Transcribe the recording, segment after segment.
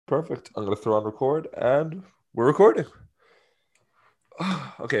Perfect. I'm gonna throw on record, and we're recording.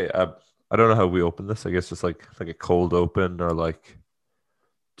 Okay. I don't know how we open this. I guess just like a cold open, or like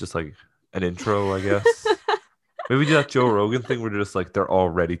just like an intro. I guess maybe we do that Joe Rogan thing where they're just like they're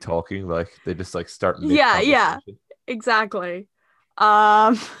already talking, like they just like start mid Yeah, conversation. exactly.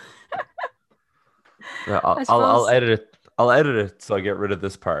 Um, Yeah, I I'll suppose. edit it. I'll edit it so I get rid of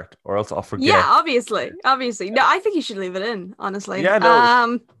this part, or else I'll Yeah, forget. obviously. No, I think you should leave it in, honestly. Yeah,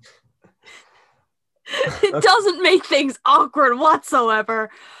 no, It okay. doesn't make things awkward whatsoever.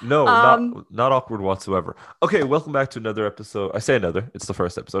 No, Um, not awkward whatsoever. Okay, welcome back to another episode. I say another. It's the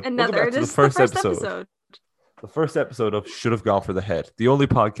first episode. Welcome back to the this is the first first episode. episode. The first episode of Should Have Gone for the Head, the only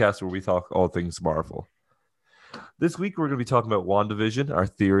podcast where we talk all things Marvel. This week we're going to be talking about WandaVision, our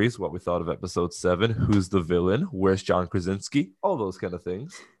theories, what we thought of episode 7, who's the villain, where's John Krasinski, all those kind of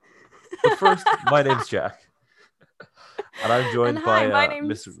things. But first, my name's Jack, and I'm And joined hi, by my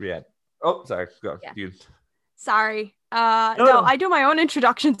Miss name's Rianne. Oh, sorry, go on. yeah. You. Sorry. No, No, no. I do my own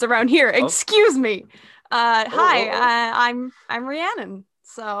introductions around here. Oh, Excuse me. oh, Hi. oh, oh. I'm Rhiannon.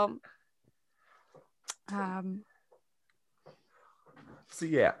 So, um, So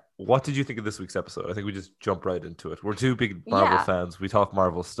yeah, what did you think of this week's episode? I think we just jump right into it. We're two big Marvel yeah. fans. We talk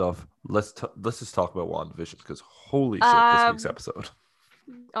Marvel stuff. Let's just talk about WandaVision because holy shit, this Uh, week's episode.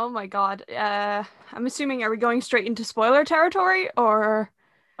 oh my God. I'm assuming, are we going straight into spoiler territory or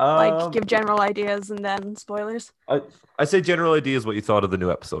like Um, give general ideas and then spoilers? I I say general ideas what you thought of the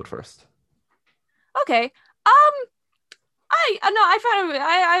new episode first. Okay. No, I found it.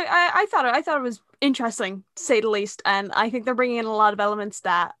 I thought it was interesting to say the least, and I think they're bringing in a lot of elements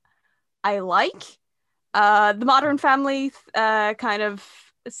that I like. The Modern Family, kind of,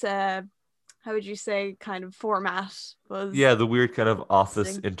 how would you say, kind of format was Yeah, the weird kind of office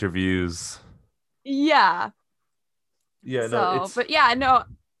interesting. interviews. Yeah. Yeah, no, So, it's but yeah, no,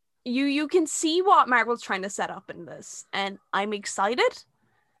 you can see what Marvel's trying to set up in this, and I'm excited.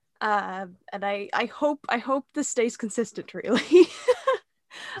 And I hope this stays consistent. Really, see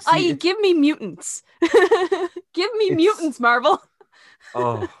I give me mutants, give me it's mutants, Marvel.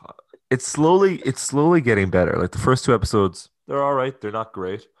 oh it's slowly getting better. Like the first two episodes, they're all right. They're not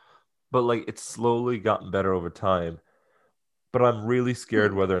great, but like it's slowly gotten better over time. But I'm really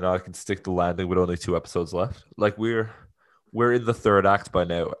scared Hmm. whether or not I can stick the landing with only two episodes left. Like we're in the third act by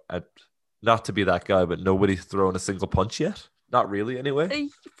now, and not to be that guy, but nobody's thrown a single punch yet. Not really, anyway. I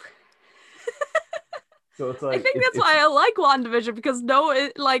So it's I like think that's why I like WandaVision because no,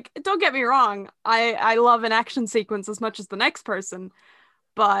 like don't get me wrong, I love an action sequence as much as the next person,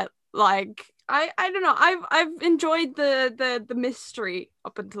 but like I don't know, I've enjoyed the mystery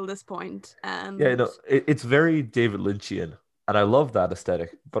up until this point, yeah, and no, it's very David Lynchian, and I love that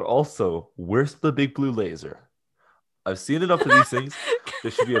aesthetic. But also, where's the big blue laser? I've seen enough of these things.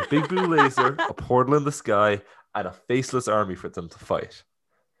 There should be a big blue laser, a portal in the sky, and a faceless army for them to fight.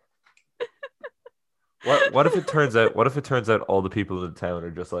 What if it turns out all the people in the town are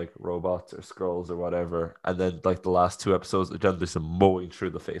just like robots or scrolls or whatever, and then like the last two episodes, they're just mowing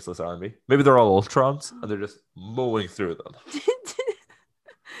through the faceless army. Maybe they're all Ultrons and they're just mowing through them.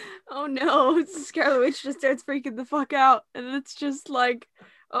 oh no, Scarlet Witch just starts freaking the fuck out, and it's just like,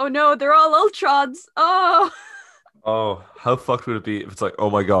 oh no, they're all Ultrons. Oh, Oh, how fucked would it be if it's like,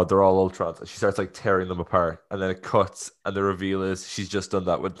 oh my god, they're all Ultrons, and she starts like tearing them apart, and then it cuts, and the reveal is she's just done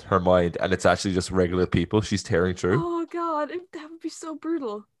that with her mind, and it's actually just regular people she's tearing through. oh God, that would be so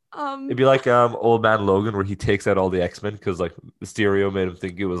brutal. It'd be like Old Man Logan where he takes out all the X-Men because like Mysterio made him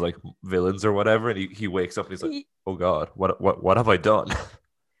think it was like villains or whatever, and he wakes up and he's like, oh god, what have I done?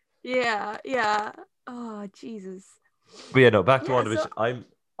 yeah. Oh Jesus. But yeah, no, back to Yeah. So WandaVision.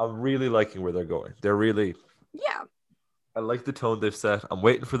 I'm really liking where they're going. They're really yeah, I like the tone they've set. I'm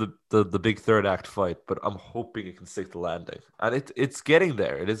waiting for the big third act fight, but I'm hoping it can stick the landing. And it's getting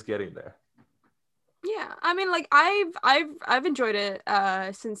there. It is getting there. yeah. I mean, like I've enjoyed it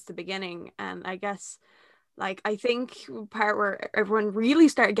since the beginning, and I guess like I think part where everyone really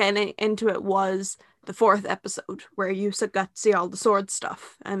started getting into it was the fourth episode where you got to see all the sword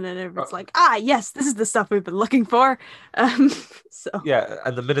stuff, and then it's like, ah, yes, this is the stuff we've been looking for. Um, so Yeah,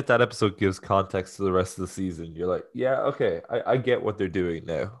 and the minute that episode gives context to the rest of the season, you're like, yeah, okay, I get what they're doing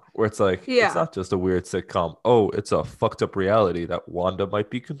now. Where it's like, it's yeah, not just a weird sitcom. Oh, it's a fucked up reality that Wanda might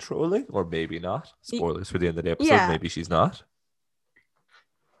be controlling, or maybe not. Spoilers for the end of the episode. yeah, Maybe she's not.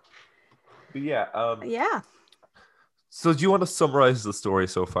 But yeah, yeah. so do you want to summarize the story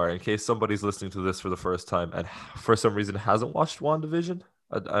so far in case somebody's listening to this for the first time and for some reason hasn't watched WandaVision?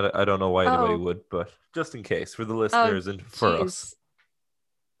 I don't know why anybody Oh, would, but just in case for the oh, listeners and for us.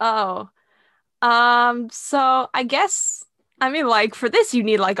 jeez. Oh, so I guess. I mean, like, for this, you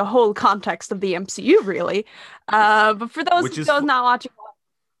need like a whole context of the MCU, really. But for Which is those not watching,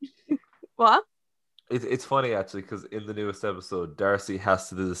 what? it's funny actually because in the newest episode, Darcy has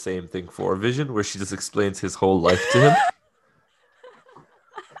to do the same thing for Vision, where she just explains his whole life to him.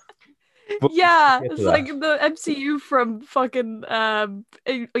 But we'll Yeah, get to it's like that. the MCU from fucking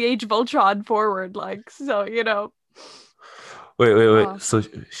Age of Ultron forward, like, so you know. Wait. Oh. So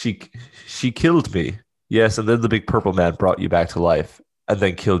she killed me. Yes, and then the big purple man brought you back to life and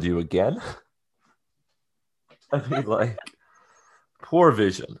then killed you again. I mean, like, poor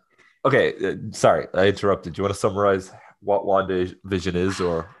Vision. Okay, sorry, I interrupted. Do you want to summarize what WandaVision is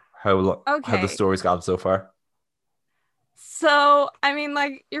or how the Okay. story's gone so far? So, I mean,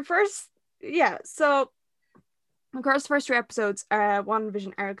 like, your first, yeah. So, of course, first three episodes,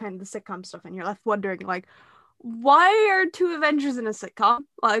 WandaVision are kind of the sitcom stuff, and you're left wondering, like, why are two Avengers in a sitcom?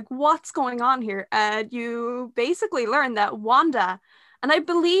 Like, what's going on here? And you basically learn that Wanda, and I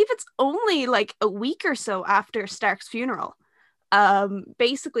believe it's only like a week or so after Stark's funeral,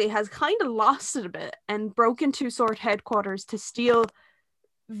 basically has kind of lost it a bit and broke into Sword headquarters to steal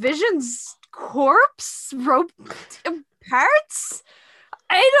Vision's corpse rope parts.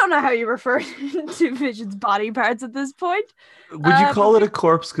 I don't know how you refer to Vision's body parts at this point. Would you But call it a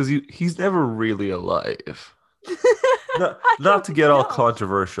corpse? Because he's never really alive. I Not don't to get all know.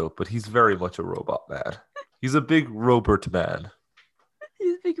 controversial, but he's very much a robot man. He's a big Robert man.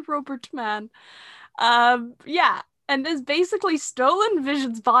 He's a big Robert man. Yeah, and has basically stolen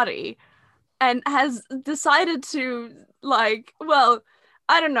Vision's body and has decided to, like, well,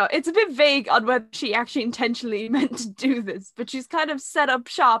 I don't know. It's a bit vague on whether she actually intentionally meant to do this, but she's kind of set up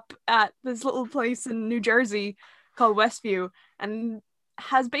shop at this little place in New Jersey called Westview and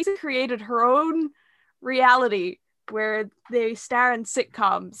has basically created her own reality where they star in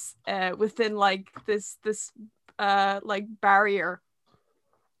sitcoms within like this like barrier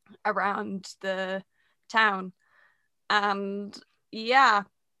around the town. And yeah,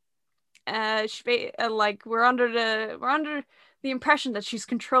 like we're under the impression that she's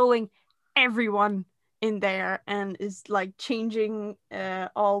controlling everyone in there and is like changing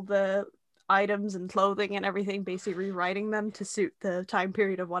all the items and clothing and everything, basically rewriting them to suit the time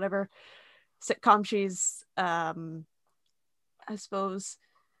period of whatever sitcom she's I suppose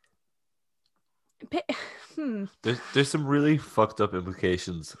There's some really fucked up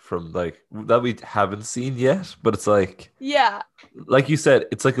implications from like that we haven't seen yet, but it's yeah. like you said,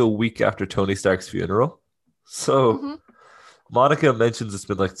 it's like a week after Tony Stark's funeral. So Mm-hmm. Monica mentions it's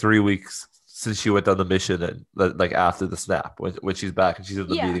been like 3 weeks since she went on the mission and like after the snap when she's back and she's in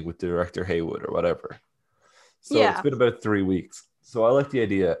the Yeah. meeting with Director Haywood or whatever. So it's Yeah. been about 3 weeks. So I like the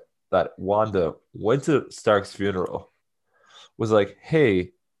idea that Wanda went to Stark's funeral, was like,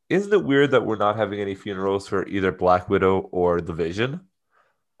 hey, isn't it weird that we're not having any funerals for either Black Widow or the Vision?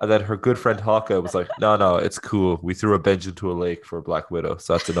 And then her good friend Hawkeye was like, no, it's cool. We threw a bench into a lake for Black Widow,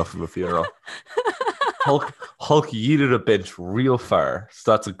 so that's enough of a funeral. Hulk yeeted a bench real far,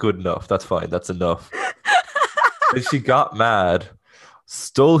 so that's a good enough. That's fine. That's enough. Then she got mad,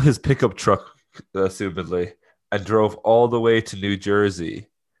 stole his pickup truck, assumedly, and drove all the way to New Jersey,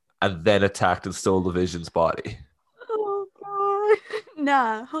 and then attacked and stole the Vision's body. Oh god.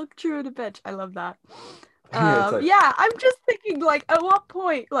 Nah, Hulk threw it a bitch. I love that. Yeah, it's like, Yeah, I'm just thinking, like, at what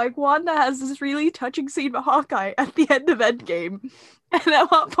point, like, Wanda has this really touching scene with Hawkeye at the end of Endgame, and at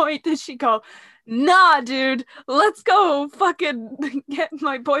what point does she go, nah, dude, let's go fucking get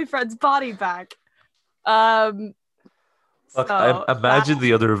my boyfriend's body back? Um, look, so I that imagine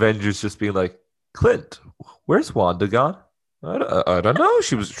the other Avengers just being like, Clint, where's Wanda gone? I don't know.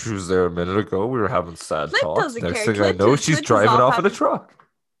 She was there a minute ago. We were having sad Clint talks. doesn't Next care. thing I know, she's Clint is driving off in a having, truck.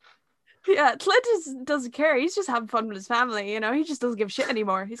 yeah, doesn't care. He's just having fun with his family, you know. He just doesn't give a shit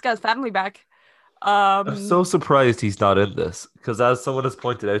anymore. He's got his family back. I'm so surprised he's not in this because, as someone has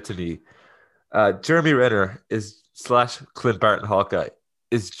pointed out to me, Jeremy Renner is slash Clint Barton Hawkeye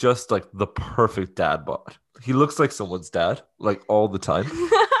is just like the perfect dad bod. He looks like someone's dad, like all the time.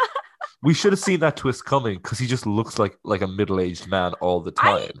 We should have seen that twist coming because he just looks like a middle-aged man all the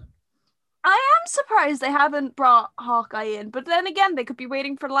time. I am surprised they haven't brought Hawkeye in, but then again, they could be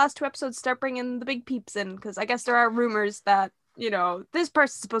waiting for the last two episodes to start bringing the big peeps in, because I guess there are rumors that, you know, this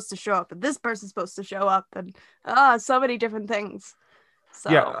person's supposed to show up and this person's supposed to show up, and so many different things.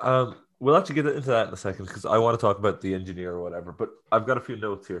 So Yeah, we'll have to get into that in a second because I want to talk about the engineer or whatever. But I've got a few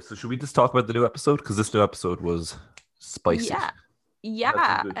notes here. So should we just talk about the new episode? Because this new episode was spicy. yeah.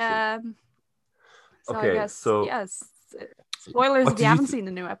 So Okay, I guess so yes. Spoilers what if did you you haven't th- seen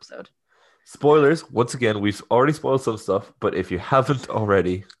the new episode. Spoilers, once again, we've already spoiled some stuff, but if you haven't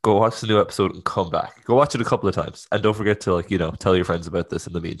already, go watch the new episode and come back. Go watch it a couple of times. And don't forget to, tell your friends about this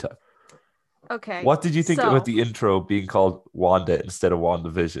in the meantime. Okay. What did you think about So, the intro being called Wanda instead of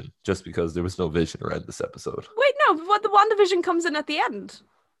WandaVision? Just because there was no vision around this episode. wait, no, what the WandaVision comes in at the end?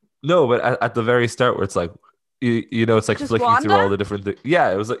 No, but at the very start where it's like, it's like Just flicking through all Wanda? the different things. Yeah,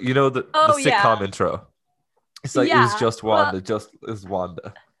 it was like, the Oh sitcom yeah. intro. It's like, it was Yeah. just Well, Wanda, just as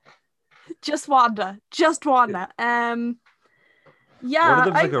Wanda. just Wanda. Just Wanda. One of Yeah,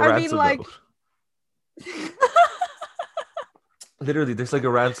 them's like a I mean ransom like note. Literally, there's like a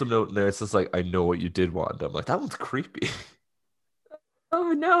ransom note in there. It's just like, I know what you did, Wanda. I'm like, that one's creepy.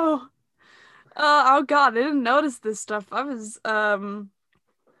 oh no. Oh god, I didn't notice this stuff. I was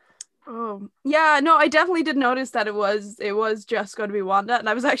oh yeah, no, I definitely did notice that it was just going to be Wanda, and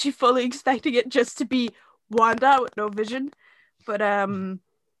I was actually fully expecting it just to be Wanda with no vision. But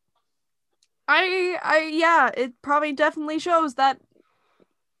I yeah, it probably definitely shows that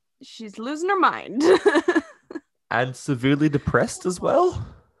she's losing her mind. And severely depressed as well.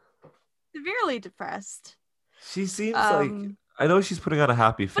 Severely depressed. She seems like, Um I know she's putting on a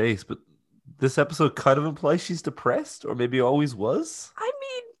happy but face, but this episode kind of implies she's depressed, or maybe always was. I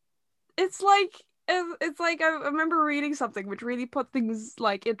mean it's like I remember reading something which really put things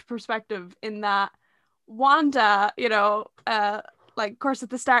like into perspective in that Wanda, like of course at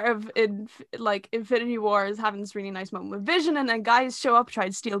the start of Infinity War is having this really nice moment with Vision, and then guys show up try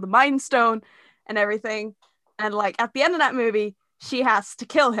to steal the Mind Stone and everything, and like at the end of that movie she has to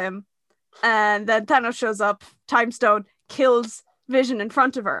kill him, and then Thanos shows up, Time Stone kills Vision in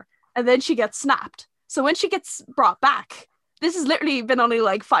front of her, and then she gets snapped. So when she gets brought back, this has literally been only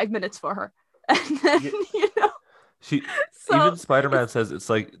like 5 minutes for her. And then, Yeah. you know, She so even Spider-Man says it's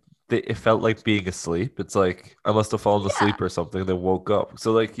like it felt like being asleep. It's like I must have fallen yeah, asleep or something, then woke up.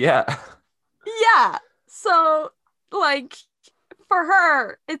 So like, yeah. yeah. So like for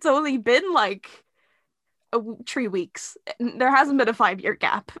her, it's only been like 3 weeks. There hasn't been a 5 year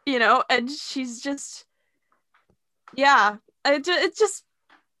gap, and she's just, yeah. It's just,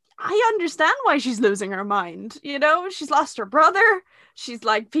 I understand why she's losing her mind. She's lost her brother. She's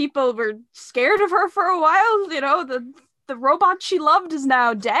like, people were scared of her for a while. The robot she loved is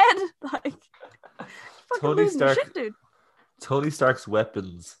now dead. Like, fucking Tony losing her Stark shit, dude. Tony Stark's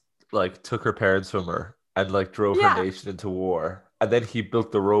weapons like took her parents from her and like drove her Yeah, nation into war. And then he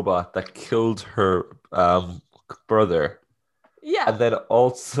built the robot that killed her brother. yeah, And then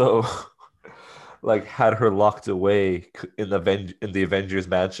also like had her locked away in the Avengers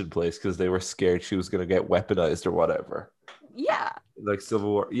mansion place because they were scared she was gonna get weaponized or whatever. yeah, Like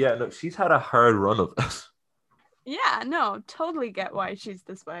Civil War. Yeah, no, she's had a hard run of it. yeah. No, totally get why she's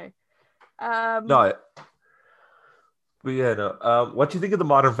this way. Um, No, but yeah, no. What do you think of the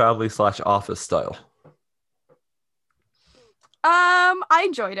Modern Family / Office style? I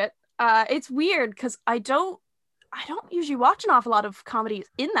enjoyed it. It's weird because I don't usually watch an awful lot of comedies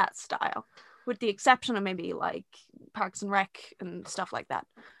in that style, with the exception of maybe like Parks and Rec and stuff like that.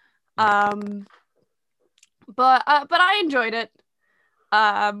 But I enjoyed it.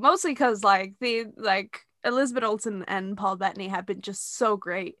 Mostly because like Elizabeth Olsen and Paul Bettany have been just so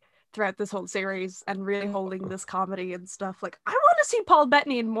great throughout this whole series and really holding this comedy and stuff. Like I want to see Paul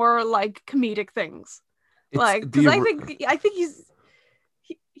Bettany in more like comedic things. It's Like because I think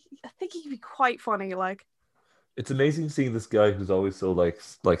he could be quite funny. Like it's amazing seeing this guy who's always so like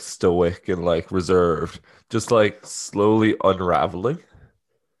stoic and like reserved, just like slowly unraveling.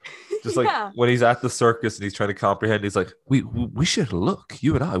 Just like yeah, when he's at the circus and he's trying to comprehend, he's like, "We shared a look.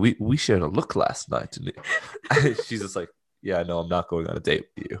 You and I, we shared a look last night." And she's just like, "Yeah, no, I'm not going on a date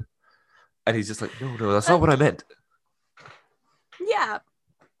with you." And he's just like, "No, that's not what I meant." yeah.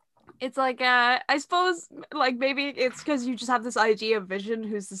 It's like I suppose like maybe it's because you just have this idea of Vision,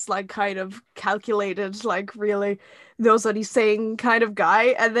 who's this like kind of calculated, like really knows what he's saying kind of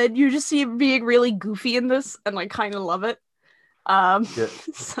guy, and then you just see him being really goofy in this and like kind of love it. Yeah.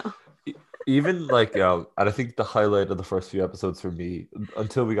 So Even like and I think the highlight of the first few episodes for me,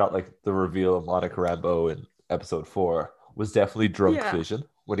 until we got like the reveal of Monica Rambeau in episode 4, was definitely Drunk yeah. Vision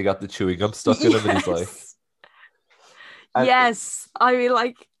when he got the chewing gum stuck in him and he's like, Yes. and Yes. I mean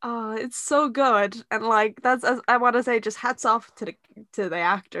like it's so good. And like that's I want to say just hats off to the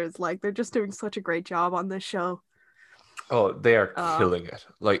actors. Like they're just doing such a great job on this show. oh, they are Uh killing it.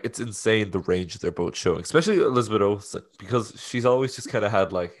 Like it's insane the range they're both showing, especially Elizabeth Olsen, because she's always just kind of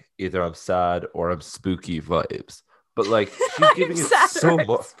had like either I'm sad or I'm spooky vibes. But like she's giving I'm it sad so or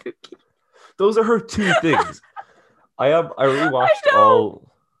much. spooky. Those are her two things. I I rewatched know.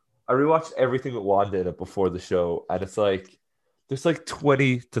 I rewatched everything with Wanda in it before the show, and it's like there's like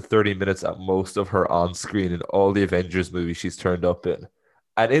 20 to 30 minutes at most of her on screen in all the Avengers movies she's turned up in.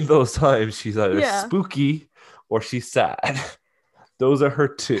 And in those times, she's either Yeah. spooky or she's sad. Those are her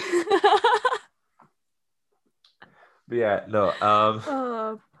two. But yeah,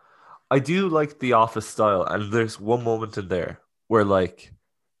 no. I do like the Office style, and there's one moment in there where like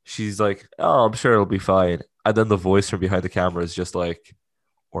she's like, "Oh, I'm sure it'll be fine," and then the voice from behind the camera is just like,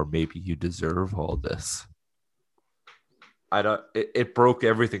 "Or maybe you deserve all this." I don't. It broke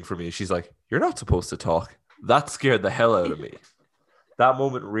everything for me. She's like, "You're not supposed to talk." That scared the hell out of me. That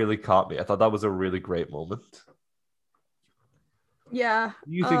moment really caught me. I thought that was a really great moment. Yeah.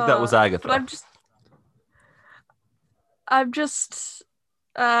 You think that was Agatha? But I'm just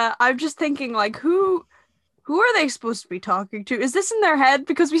thinking like who are they supposed to be talking to? Is this in their head?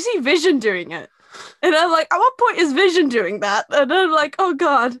 Because we see Vision doing it. And I'm like, at what point is Vision doing that? And I'm like, oh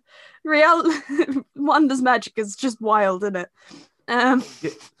god. Wanda's magic is just wild, isn't it? Yeah.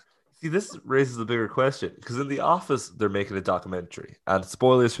 See, this raises a bigger question because in The Office they're making a documentary, and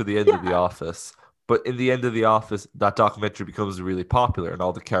spoilers for the end of The Office. But in the end of The Office, that documentary becomes really popular, and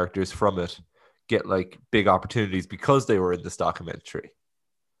all the characters from it get like big opportunities because they were in this documentary.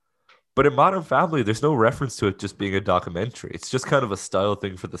 But in Modern Family, there's no reference to it just being a documentary. It's just kind of a style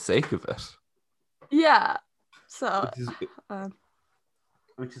thing for the sake of it. Yeah. So,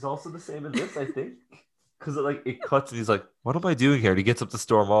 which is also the same in this, I think. Because it cuts and he's like, "What am I doing here?" And he gets up to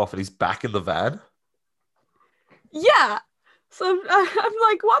storm off and he's back in the van. Yeah. So I'm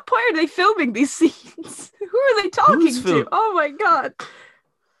like, what point are they filming these scenes? Who are they talking to? Oh my god.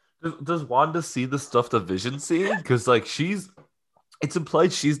 Does Wanda see the stuff that Vision's seeing? Because it's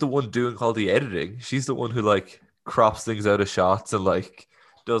implied she's the one doing all the editing. She's the one who like crops things out of shots and like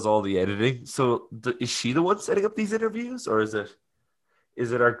does all the editing. So is she the one setting up these interviews, or is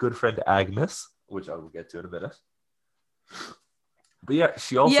it our good friend Agnes, which I will get to in a minute? But yeah,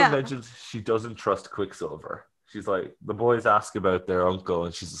 she also mentions she doesn't trust Quicksilver. She's like, the boys ask about their uncle,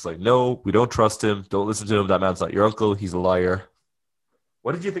 and she's just like, "No, we don't trust him. Don't listen to him. That man's not your uncle. He's a liar."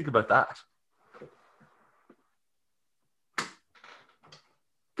 What did you think about that?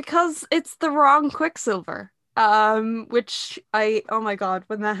 Because it's the wrong Quicksilver. Which oh my god,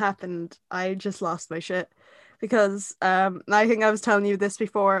 when that happened, I just lost my shit. Because I think I was telling you this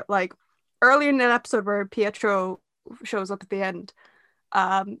before, like earlier in an episode where Pietro shows up at the end,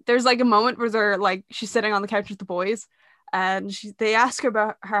 there's like a moment where they're like, she's sitting on the couch with the boys, and they ask her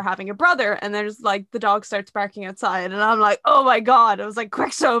about her having a brother, and there's like the dog starts barking outside, and I'm like, oh my god, I was like,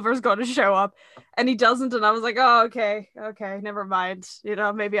 Quicksilver's going to show up, and he doesn't, and I was like, oh okay, never mind,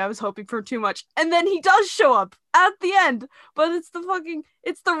 maybe I was hoping for too much, and then he does show up at the end, but it's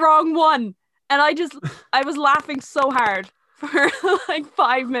the wrong one, and I was laughing so hard for like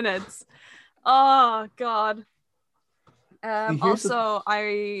 5 minutes. Oh god. Also,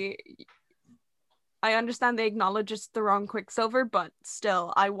 I understand they acknowledge it's the wrong Quicksilver, but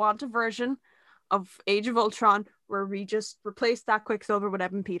still, I want a version of Age of Ultron where we just replace that Quicksilver with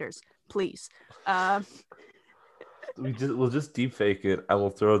Evan Peters, please. We'll just deep fake it, and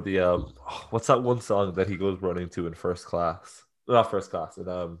we'll throw the what's that one song that he goes running to in First Class? Not First Class,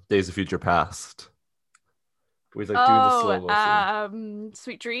 in Days of Future Past. Where he's like doing the slow motion.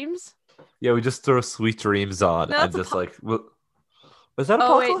 Sweet Dreams. Yeah, we just throw Sweet Dreams on and just like. Was that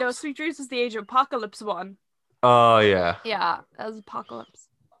Apocalypse? Oh wait, no, Sweet Dreams is the Age of Apocalypse one. Oh yeah. Yeah, that was Apocalypse.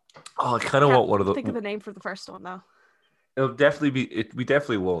 Oh, I kind of want one of those. Think of the name for the first one though. It'll definitely be. We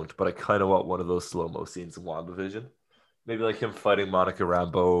definitely won't, but I kind of want one of those slow mo scenes in WandaVision. Maybe like him fighting Monica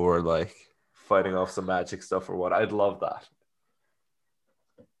Rambeau, or like fighting off some magic stuff, or what. I'd love that.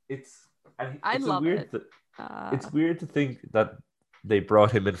 It's weird to think that they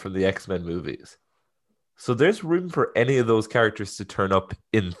brought him in from the X-Men movies. So there's room for any of those characters to turn up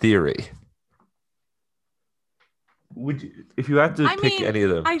in theory. Would you, if you had to pick any of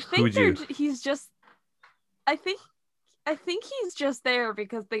them, who would you? He's just. I think he's just there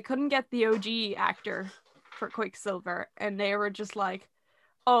because they couldn't get the OG actor for Quicksilver, and they were just like,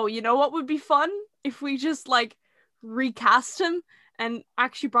 "Oh, you know what would be fun if we just like recast him and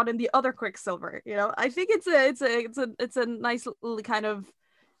actually brought in the other Quicksilver." I think it's a nice little kind of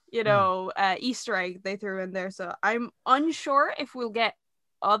Easter egg they threw in there. So I'm unsure if we'll get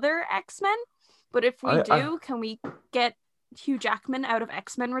other X-Men, but if we do, can we get Hugh Jackman out of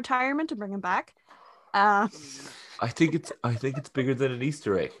X-Men retirement and bring him back? I think it's bigger than an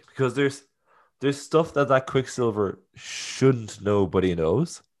Easter egg, because there's stuff that Quicksilver shouldn't know, but he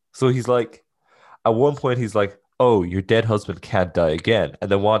knows. So he's like, at one point he's like, "Oh, your dead husband can't die again," and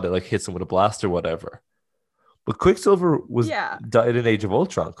then Wanda like hits him with a blast or whatever. But Quicksilver died in Age of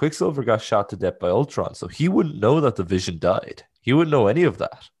Ultron. Quicksilver got shot to death by Ultron, so he wouldn't know that the Vision died. He wouldn't know any of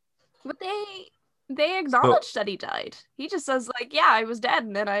that. But they acknowledged that he died. He just says like, yeah, I was dead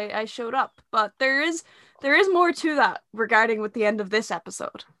and then I showed up. But there is more to that regarding with the end of this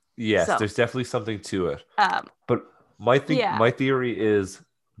episode. Yes, So, there's definitely something to it. Um, But my theory is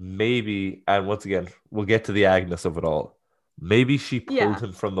maybe, and once again, we'll get to the Agnes of it all. Maybe she pulled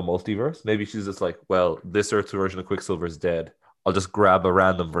him from the multiverse. Maybe she's just like, well, this Earth's version of Quicksilver is dead. I'll just grab a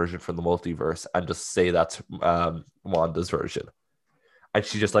random version from the multiverse and just say that's Wanda's version. And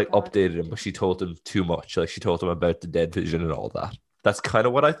she just like updated him, but she told him too much. Like she told him about the dead vision and all that. That's kind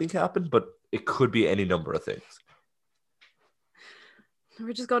of what I think happened, but it could be any number of things.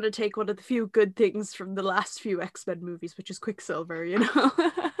 We're just going to take one of the few good things from the last few X-Men movies, which is Quicksilver, you know?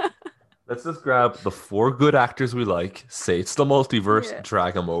 Let's just grab the 4 good actors we like, say it's the multiverse,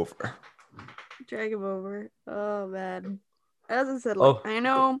 drag them over. Drag them over. Oh, man. As I said, like, I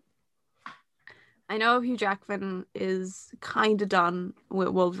know Hugh Jackman is kind of done with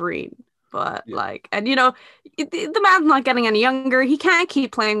Wolverine, but like, and you know, the man's not getting any younger. He can't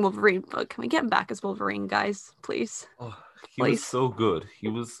keep playing Wolverine, but can we get him back as Wolverine, guys, please? He was so good. He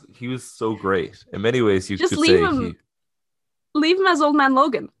was so great. In many ways, you just could leave say him. Leave him as Old Man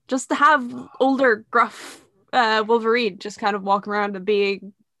Logan. Just to have older, gruff Wolverine just kind of walk around and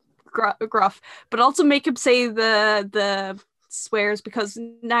being gruff, but also make him say the swears, because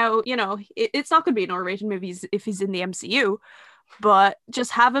now, you know, it's not going to be an R-rated movie if he's in the MCU, but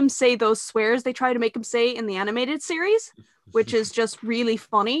just have him say those swears they try to make him say in the animated series, which is just really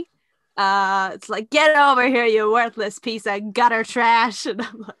funny. It's like, get over here, you worthless piece of gutter trash. And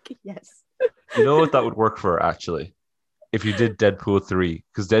I'm like, yes. You know what that would work for, actually? If you did Deadpool 3,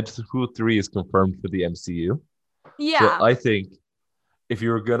 because Deadpool 3 is confirmed for the MCU. Yeah. So I think if you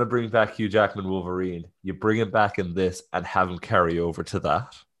were going to bring back Hugh Jackman Wolverine, you bring him back in this and have him carry over to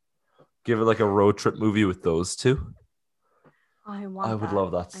that. Give it like a road trip movie with those two. I would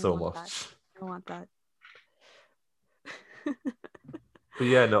love that so much. I want that. But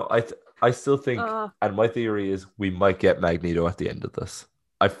yeah, no, I still think, and my theory is we might get Magneto at the end of this.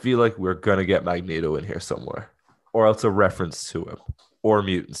 I feel like we're going to get Magneto in here somewhere, or else a reference to him, or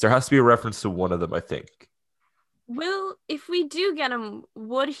mutants. There has to be a reference to one of them, I think. Well, if we do get him,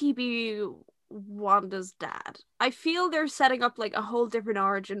 would he be Wanda's dad? I feel they're setting up like a whole different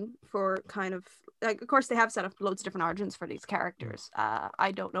origin for kind of, like, of course they have set up loads of different origins for these characters.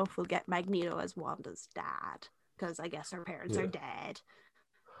 I don't know if we'll get Magneto as Wanda's dad, because I guess her parents are dead.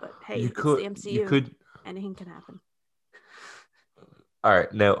 But hey, it's the MCU. Anything can happen. All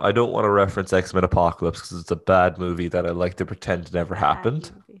right, now I don't want to reference X-Men Apocalypse because it's a bad movie that I like to pretend never happened.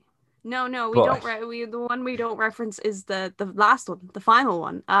 No, we don't. The one we don't reference is the last one, the final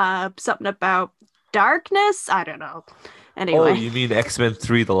one. Something about darkness. I don't know. Anyway. Oh, you mean X-Men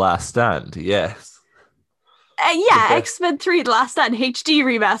 3: The Last Stand? Yes. Yeah, X-Men 3: The Last Stand HD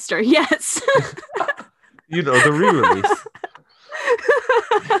remaster. Yes. You know, the re-release.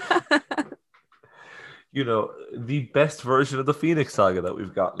 You know, the best version of the Phoenix Saga that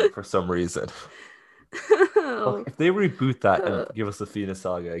we've gotten for some reason. If they reboot that and give us the Phoenix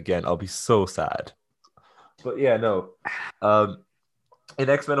Saga again, I'll be so sad. But yeah, no. In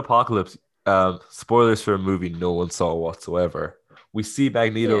X-Men Apocalypse, spoilers for a movie no one saw whatsoever. We see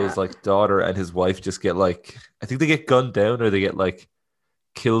Magneto's like daughter and his wife just get like, I think they get gunned down or they get like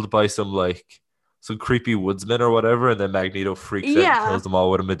killed by some creepy woodsman or whatever, and then Magneto freaks out and kills them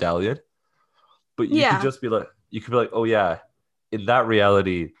all with a medallion. But you could just be like, oh yeah, in that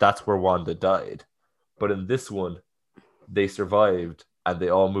reality, that's where Wanda died. But in this one, they survived and they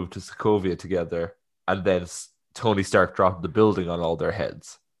all moved to Sokovia together, and then Tony Stark dropped the building on all their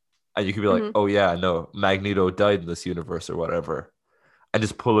heads. And you could be like, oh yeah, no, Magneto died in this universe or whatever. And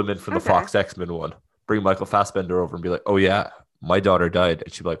just pull him in from the Fox X-Men one. Bring Michael Fassbender over and be like, oh yeah, my daughter died.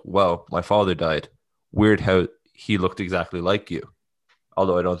 And she'd be like, well, my father died. Weird how he looked exactly like you.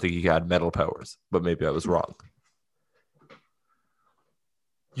 Although I don't think he had metal powers, but maybe I was wrong.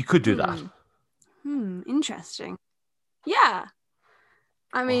 You could do that. Interesting. Yeah.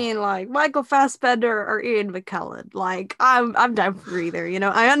 I mean, like, Michael Fassbender or Ian McKellen. Like, I'm down for either, you know.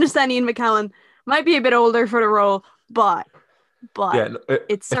 I understand Ian McKellen might be a bit older for the role, but yeah,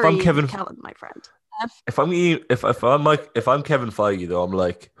 it's Sir Ian McKellen, my friend. If I'm Kevin Feige, though, I'm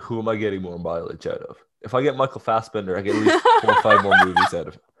like, who am I getting more mileage out of? If I get Michael Fassbender, I get at least 4 or 5 more movies out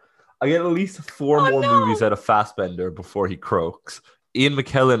of him. I get at least 4 more movies out of Fassbender before he croaks. Ian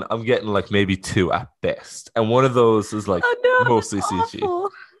McKellen, I'm getting like maybe 2 at best, and one of those is like mostly CG.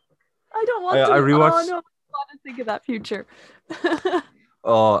 I don't want to. I rewatched. Oh no, I want to think of that future.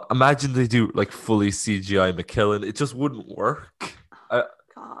 Imagine they do like fully CGI McKellen. It just wouldn't work. I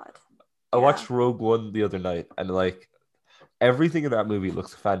watched Rogue One the other night, and like everything in that movie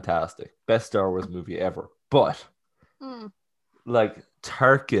looks fantastic. Best Star Wars movie ever. But Mm. like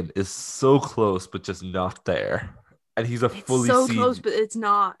Tarkin is so close, but just not there. And he's a It's fully so CG. close, but it's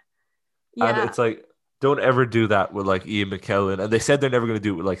not. And Yeah. it's like, don't ever do that with like Ian McKellen. And they said they're never going to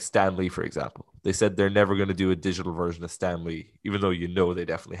do it with like Stan Lee, for example. They said they're never going to do a digital version of Stan Lee, even though you know they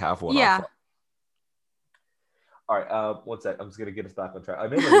definitely have one. Yeah. All right, one sec. I'm just going to get us back on track. I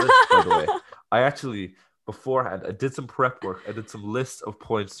made a list, by the way. I actually, beforehand, I did some prep work. I did some lists of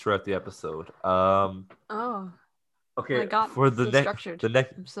points throughout the episode. Oh. Okay, my God, for the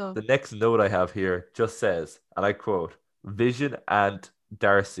the next note I have here just says, and I quote, Vision and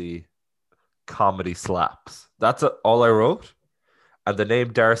Darcy comedy slaps. That's all I wrote. And the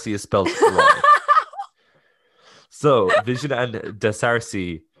name Darcy is spelled wrong. So, Vision and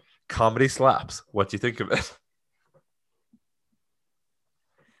Darcy comedy slaps. What do you think of it?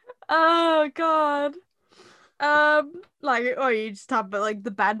 Oh God. Like, oh, you just talk about like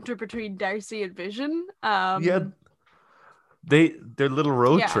the banter between Darcy and Vision. Yeah, their little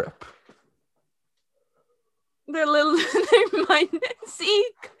road trip. Their little, they might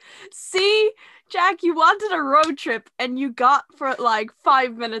see, Jack. You wanted a road trip, and you got for like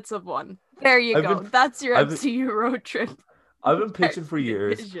 5 minutes of one. There you go. That's your MCU road trip. I've been pitching for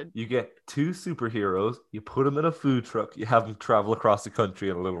years. Vision. You get two superheroes, you put them in a food truck, you have them travel across the country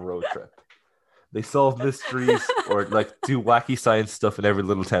on a little road trip. They solve mysteries or like do wacky science stuff in every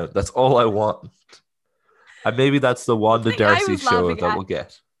little town. That's all I want. And maybe that's the Wanda Darcy show that we'll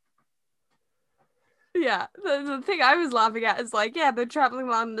get. Yeah, the thing I was laughing at is like, yeah, they're traveling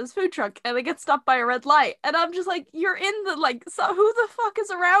along in this food truck and they get stopped by a red light. And I'm just like, you're in the, like, so who the fuck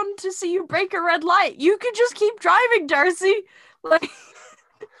is around to see you break a red light? You could just keep driving, Darcy. Like,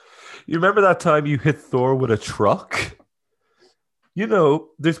 you remember that time you hit Thor with a truck? You know,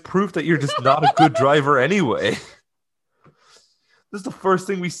 there's proof that you're just not a good driver anyway. This is the first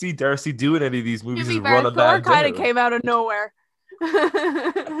thing we see Darcy do in any of these movies is run a man down. Thor kind of came out of nowhere.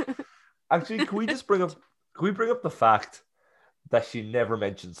 Actually, can we bring up the fact that she never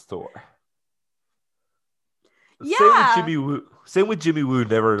mentions Thor? Yeah. Same with Jimmy Woo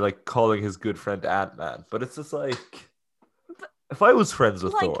never like calling his good friend Ant-Man. But it's just like, if I was friends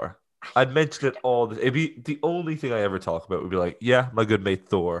with Thor, I'd mention it all. It'd be the only thing I ever talk about would be like, yeah, my good mate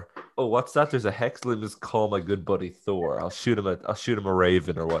Thor. Oh, what's that? There's a hex. Let me just call my good buddy Thor. I'll shoot him a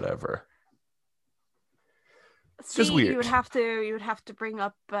raven or whatever. It's just weird. You would have to bring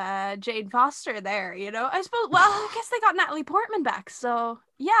up Jane Foster there, you know? I suppose, well, I guess they got Natalie Portman back, so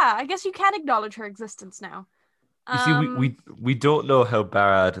yeah, I guess you can acknowledge her existence now. You see, we don't know how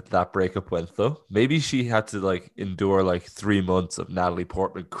bad that breakup went, though. Maybe she had to like endure like 3 months of Natalie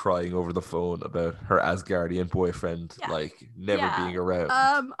Portman crying over the phone about her Asgardian boyfriend like never being around.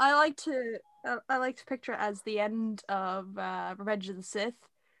 I like to picture it as the end of Revenge of the Sith,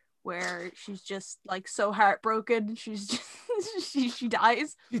 where she's just like so heartbroken. She's just she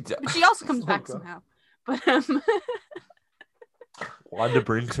dies. But she also comes back somehow. But Wanda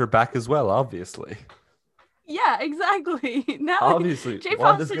brings her back as well, obviously. Yeah, exactly. Now, obviously, Jane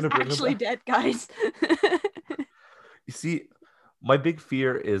Foster's actually dead, guys. You see, my big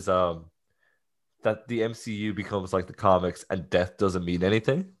fear is that the MCU becomes like the comics, and death doesn't mean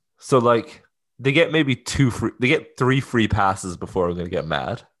anything. So, like, they get maybe 3 free passes before I'm gonna get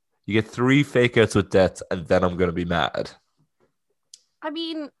mad. You get 3 fake outs with deaths, and then I'm gonna be mad. I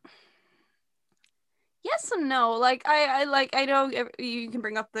mean, yes and no. Like, I know you can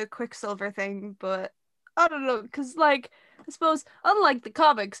bring up the Quicksilver thing, but I don't know, because, like, I suppose, unlike the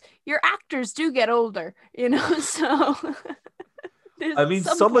comics, your actors do get older, you know, so... I mean,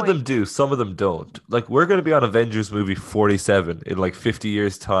 some of them do, some of them don't. Like, we're going to be on Avengers movie 47 in, like, 50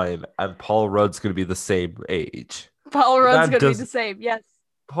 years' time, and Paul Rudd's going to be the same age. Paul Rudd's going to be the same, yes.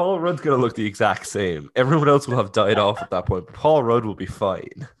 Paul Rudd's going to look the exact same. Everyone else will have died off at that point, but Paul Rudd will be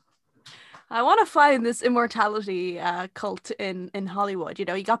fine. I want to find this immortality cult in Hollywood. You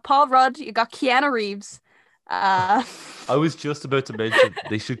know, you got Paul Rudd, you got Keanu Reeves. I was just about to mention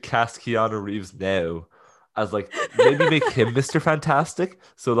they should cast Keanu Reeves now as like maybe make him Mr. Fantastic.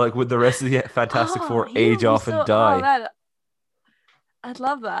 So like when the rest of the Fantastic Four age off and die. I'd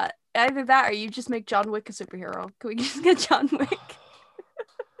love that. Either that or you just make John Wick a superhero. Can we just get John Wick?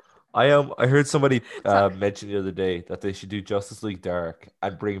 I heard somebody mention the other day that they should do Justice League Dark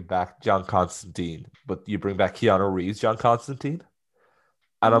and bring back John Constantine, but you bring back Keanu Reeves, John Constantine,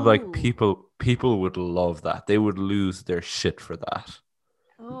 and I'm like, people would love that. They would lose their shit for that.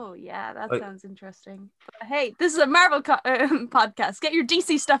 Oh yeah, that sounds interesting. But, hey, this is a Marvel podcast. Get your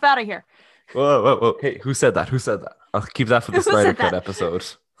DC stuff out of here. Whoa! Hey, who said that? I'll keep that for the Snyder Cut episode.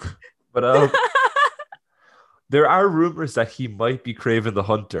 But There are rumors that he might be Kraven the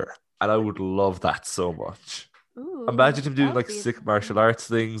Hunter, and I would love that so much. Ooh, Imagine him that doing would like be sick interesting. martial arts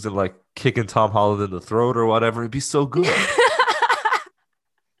things and like kicking Tom Holland in the throat or whatever. It'd be so good.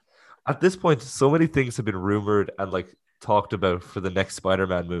 At this point, so many things have been rumored and like talked about for the next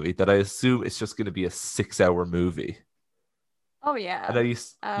Spider-Man movie that I assume it's just going to be a 6-hour movie. Oh I yeah. know you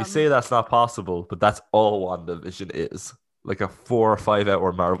say Um, that's not possible, but that's all WandaVision is. Like a 4 or 5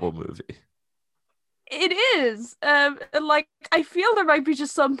 hour Marvel movie. it is. And, like I feel there might be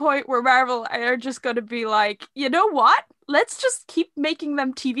just some point where Marvel are just going to be like, you know what? Let's just keep making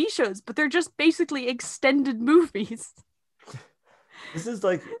them TV shows, but they're just basically extended movies. This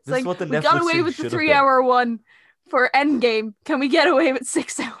It's is like what the we got Netflix away thing with the should have three been. hour one for Endgame. Can we get away with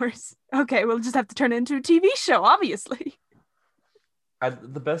 6 hours? Okay, we'll just have to turn it into a TV show, obviously. And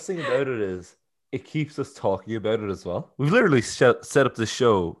the best thing about it is it keeps us talking about it as well. We've literally set up this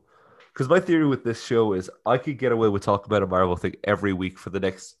show because my theory with this show is I could get away with talking about a Marvel thing every week for the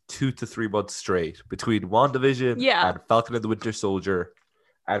next 2 to 3 months straight between WandaVision Yeah. and Falcon and the Winter Soldier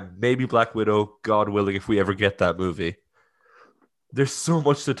and maybe Black Widow, God willing, if we ever get that movie. There's so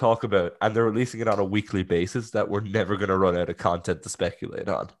much to talk about, and they're releasing it on a weekly basis that we're never going to run out of content to speculate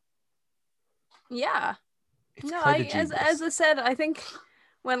on. Yeah. It's No, kind I of as genius. I said, I think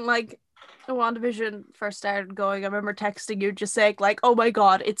when like WandaVision first started going, I remember texting you just saying like, "Oh my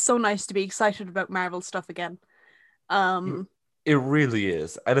god, it's so nice to be excited about Marvel stuff again." You, Um, it really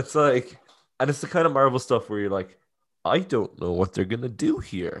is. And it's like, and it's the kind of Marvel stuff where you're like, I don't know what they're going to do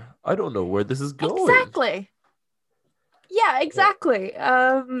here. I don't know where this is going. exactly. Yeah, Yeah. exactly.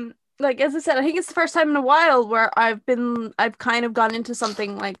 Like as I said, I think it's the first time in a while where I've kind of gone into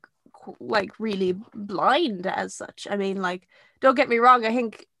something like really blind as such. I mean, like, don't get me wrong, I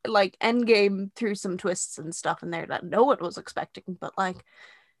think like Endgame threw some twists and stuff in there that no one was expecting, but like,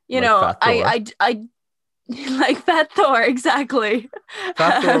 Like Fat Thor. I like Fat Thor, exactly.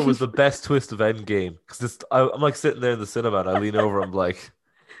 Fat Thor Um, was the best twist of Endgame. Because I'm like sitting there in the cinema and I lean over, I'm like,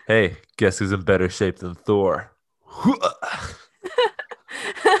 hey, guess who's in better shape than Thor?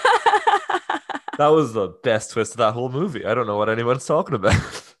 That was the best twist of that whole movie. I don't know what anyone's talking about.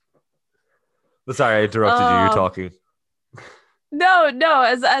 But sorry, I interrupted you. You're um, talking. no,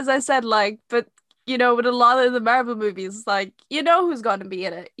 as I said, like, but with a lot of the Marvel movies, like, who's gonna be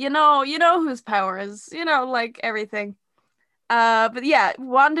in it. You know whose power is, like everything. But yeah,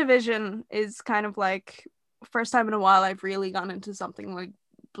 WandaVision is kind of like first time in a while I've really gone into something like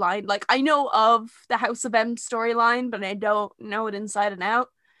blind. Like I know of the House of M storyline, but I don't know it inside and out.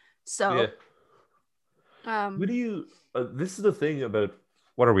 Yeah. So, What do um, you? This is the thing about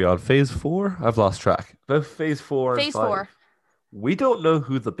what are we on phase four? I've lost track. About phase 4 and 5, Phase 4. we don't know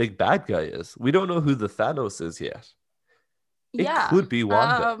who the big bad guy is. We don't know who the Thanos is yet. It Yeah. could be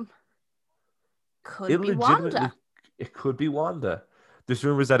Wanda. Could It be Wanda. legitimately, it could be Wanda. There's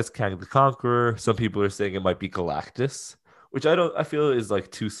rumors that it's Kang the Conqueror. Some people are saying it might be Galactus, which I don't. I feel is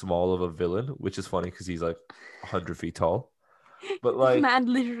like too small of a villain, which is funny because he's like 100 feet tall. But The like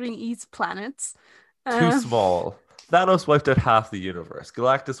man literally eats planets. too Um, small. Thanos wiped out half the universe.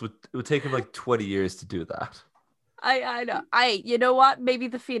 Galactus would it would take him like 20 years to do that. I know. You know what? Maybe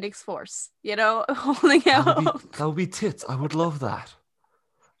the Phoenix Force. Holding out. That would be tits. I would love that.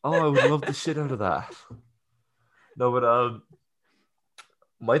 Oh, I would love the shit out of that. No, but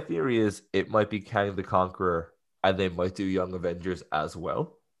my theory is it might be Kang the Conqueror, and they might do Young Avengers as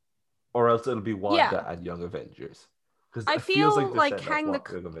well, or else it'll be Yeah, Wanda and Young Avengers because I it feels like feel they're like setting up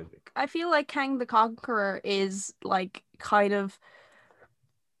Young Avengers. I feel like Kang the Conqueror is like kind of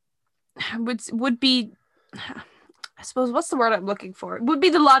would be. I suppose what's the word I'm looking for? Would be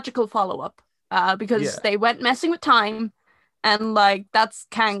the logical follow up. Because Yeah, they went messing with time, and like that's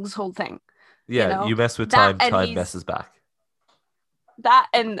Kang's whole thing. You yeah. know You mess with that, time, and time he's messes back. that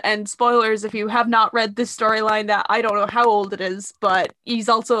and spoilers if you have not read this storyline that I don't know how old it is, but he's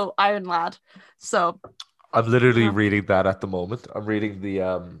also Iron Lad. So, I'm literally uh, reading that at the moment. I'm reading the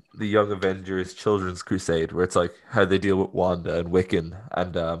Young Avengers Children's Crusade, where it's like how they deal with Wanda and Wiccan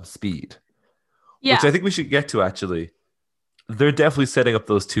and Speed, which I yeah. think we should get to actually. They're definitely setting up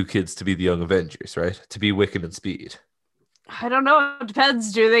those two kids to be the Young Avengers, right? To be Wiccan and Speed. I don't know. It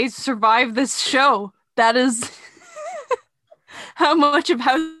depends. Do they survive this show? That is how much of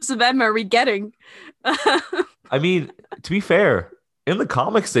House of M are we getting? I mean, to be fair, in the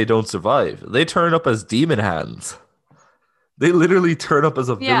comics they don't survive. They turn up as demon hands. They literally turn up as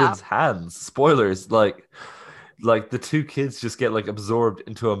a Yeah. villain's hands. Spoilers, like the two kids just get like absorbed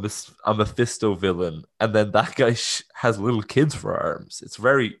into a Mephisto villain, and then that guy has little kids for arms. It's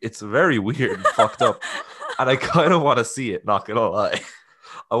very weird and fucked up, and I kind of want to see it. Not gonna lie,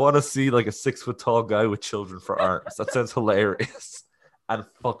 I want to see like a 6 foot tall guy with children for arms. That sounds hilarious and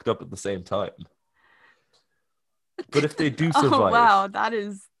fucked up at the same time. But if they do survive, Oh wow, that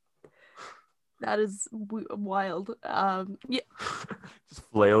is wild. Yeah, just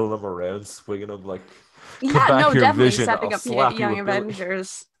flail them around, swinging them like. yeah, back no, your definitely vision, stepping I'll up slap you Young with Billy.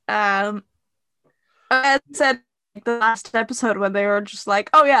 Avengers. I said the last episode when they were just like,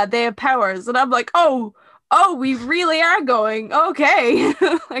 oh yeah, they have powers, and I'm like, oh, we really are going okay.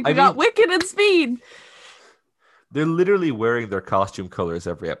 Like we got Wicked and Speed. They're literally wearing their costume colors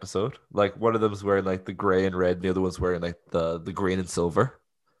every episode. Like one of them's wearing like the gray and red, and the other one's wearing like the green and silver.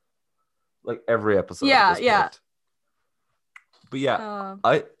 Like every episode. Yeah, at this yeah. point. But yeah,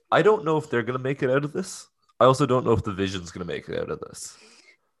 I don't know if they're gonna make it out of this. I also don't know if the Vision's gonna make it out of this.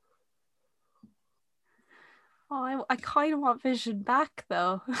 Oh, I kind of want Vision back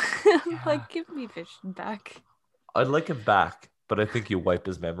though. Like, give me Vision back. I'd like him back, but I think you wipe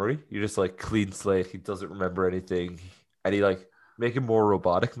his memory. You're just like clean slate. He doesn't remember anything, and he like make him more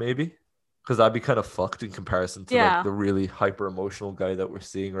robotic, maybe, because that'd be kind of fucked in comparison to like the really hyper emotional guy that we're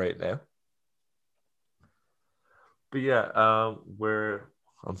seeing right now. But yeah, I'm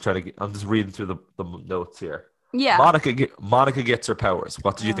just reading through the notes here. Yeah, Monica gets her powers.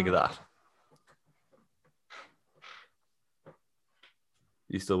 What did you think of that?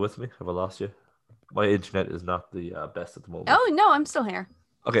 You still with me? Have I lost you? My internet is not the best at the moment. Oh no, I'm still here.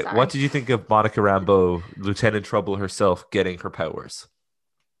 Okay, Sorry. what did you think of Monica Rambeau, Lieutenant Trouble herself, getting her powers?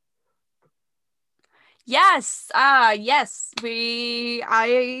 Yes, yes.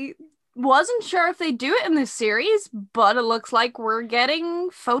 I wasn't sure if they do it in this series, but it looks like we're getting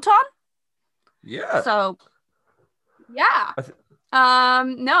Photon. Yeah. So, yeah.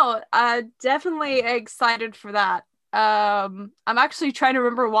 No, definitely excited for that. I'm actually trying to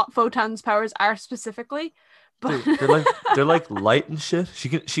remember what Photon's powers are specifically. But Dude, they're like light and shit. She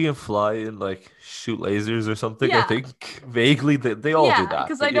can fly and like shoot lasers or something. Yeah. I think vaguely they all do that.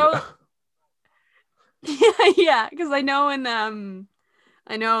 Because I know. Yeah, because I know in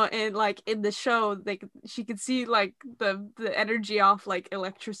the show, like she could see like the energy off like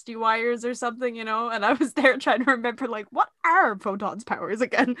electricity wires or something, you know. And I was there trying to remember like what are Photon's powers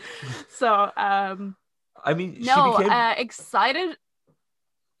again. So I mean, no, excited.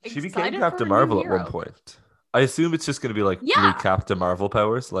 She became Captain Marvel at one point. I assume it's just going to be like blue Captain Marvel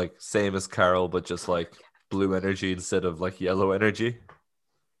powers, like same as Carol, but just like blue energy instead of like yellow energy.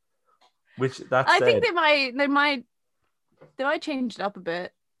 Which I think they might change it up a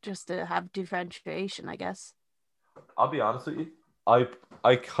bit just to have differentiation, I guess. I'll be honest with you.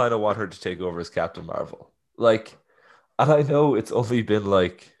 I kind of want her to take over as Captain Marvel. Like, and I know it's only been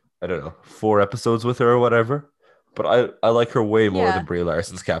like, I don't know, 4 episodes with her or whatever, but I like her way more than Brie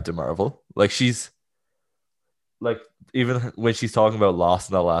Larson's Captain Marvel. Like, she's like, even when she's talking about Lost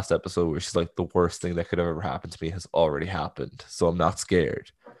in that last episode where she's like, the worst thing that could have ever happened to me has already happened, so I'm not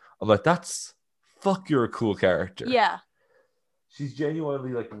scared. I'm like, you're a cool character. Yeah. She's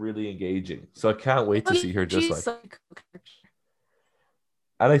genuinely like really engaging. So I can't wait to see her just like.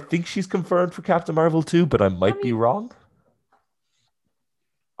 And I think she's confirmed for Captain Marvel too, but I might be wrong.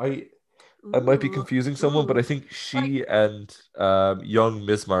 I might be confusing someone, but I think she and young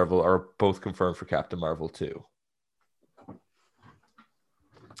Ms. Marvel are both confirmed for Captain Marvel too.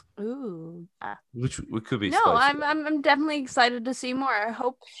 Ooh. Which could be. No, I'm definitely excited to see more. I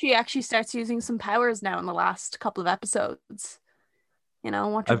hope she actually starts using some powers now in the last couple of episodes. You know,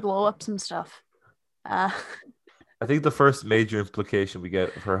 want to blow up some stuff. I think the first major implication we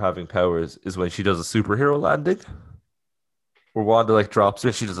get of her having powers is when she does a superhero landing. Where Wanda like drops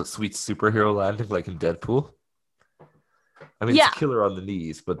her, she does a sweet superhero landing like in Deadpool. I mean, it's a killer on the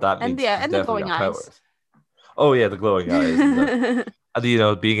knees, but that means she's definitely got powers. Oh yeah, the glowing eyes. And you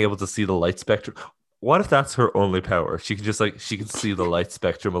know, being able to see the light spectrum. What if that's her only power? She can see the light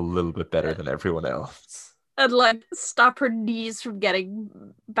spectrum a little bit better than everyone else. And like stop her knees from getting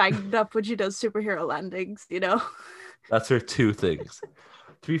banged up when she does superhero landings, you know? That's her 2 things.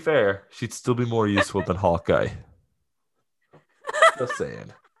 To be fair, she'd still be more useful than Hawkeye. Just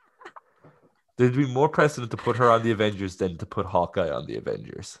saying. There'd be more precedent to put her on the Avengers than to put Hawkeye on the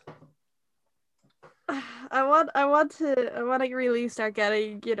Avengers. I want to really start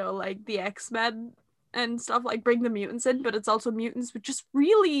getting, you know, like the X-Men and stuff, like bring the mutants in, but it's also mutants with just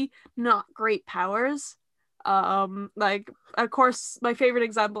really not great powers. Like of course my favorite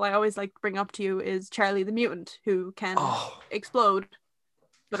example I always like to bring up to you is Charlie the Mutant, who can explode,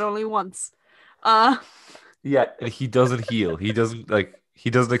 but only once. Yeah, and he doesn't heal. He doesn't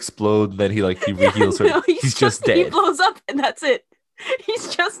explode, and then he reheals her. No, he's just dead. He blows up and that's it.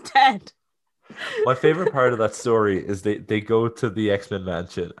 He's just dead. My favorite part of that story is they go to the X-Men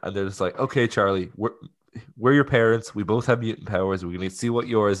mansion and they're just like, okay, Charlie, we're your parents. We both have mutant powers. We're gonna see what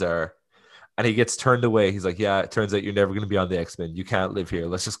yours are. And he gets turned away. He's like, yeah, it turns out you're never gonna be on the X-Men. You can't live here.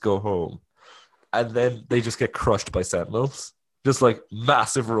 Let's just go home. And then they just get crushed by Sentinels. Just like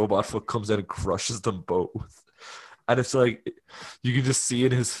massive robot foot comes in and crushes them both. And it's like you can just see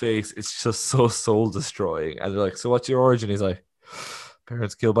in his face, it's just so soul destroying. And they're like, so what's your origin? He's like,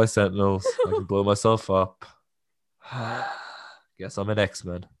 parents killed by Sentinels. I can blow myself up. Guess I'm an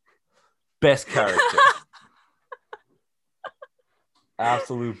X-Men. Best character.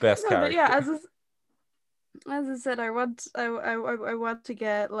 Absolute best character. Yeah, as I said, I want to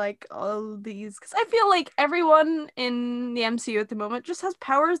get like all these because I feel like everyone in the MCU at the moment just has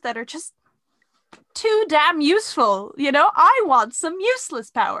powers that are just too damn useful. You know, I want some useless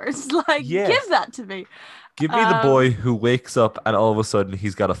powers. Like, give that to me. Give me the boy who wakes up and all of a sudden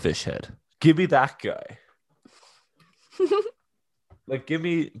he's got a fish head. Give me that guy. Like, give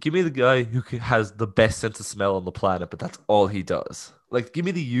me the guy who has the best sense of smell on the planet, but that's all he does. Like, give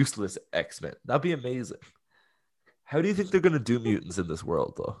me the useless X-Men. That'd be amazing. How do you think they're going to do mutants in this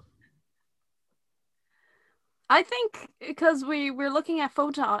world, though? I think because we're looking at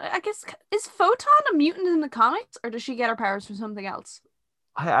Photon. I guess, is Photon a mutant in the comics, or does she get her powers from something else?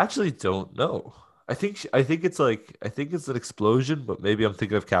 I actually don't know. I think it's an explosion, but maybe I'm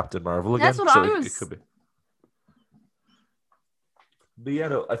thinking of Captain Marvel again. That's what I was. It could be. But yeah,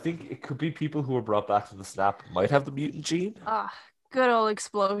 no, I think it could be people who were brought back from the snap might have the mutant gene. Good old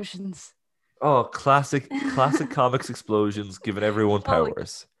explosions. Oh, classic comics explosions, giving everyone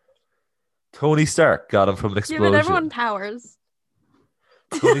powers. Tony Stark got him from an explosion. Giving everyone powers.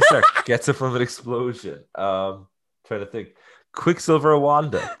 Tony Stark gets it from an explosion. Trying to think. Quicksilver and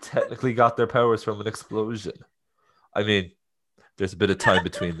Wanda technically got their powers from an explosion. I mean, there's a bit of time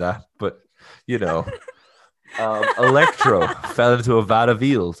between that, but you know. Electro fell into a vat of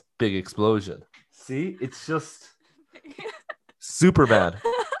eels. Big explosion. See, it's just Superman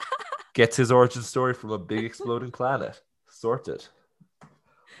gets his origin story from a big exploding planet. Sorted.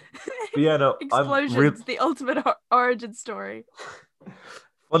 But yeah, no. Explosions, the ultimate origin story.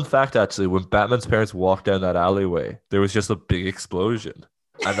 Fun fact, actually, when Batman's parents walked down that alleyway, there was just a big explosion,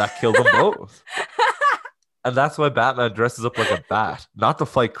 and that killed them both. And that's why Batman dresses up like a bat, not to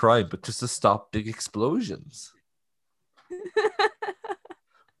fight crime, but just to stop big explosions.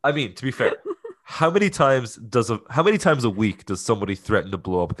 I mean, to be fair, how many times a week does somebody threaten to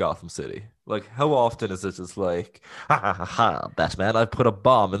blow up Gotham City? Like, how often is it just like, ha ha ha ha, Batman, I've put a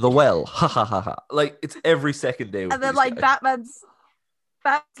bomb in the well, ha ha ha ha. Like, it's every second day. And then like guys. Batman's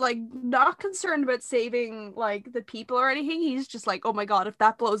like not concerned about saving like the people or anything. He's just like, oh my god, if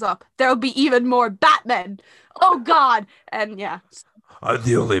that blows up, there'll be even more Batman. Oh god. And yeah, I'm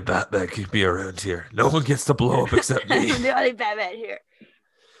the only Batman can be around here. No one gets to blow up except me. I'm the only Batman here.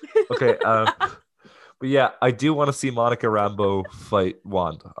 Okay, but yeah, I do want to see Monica Rambeau fight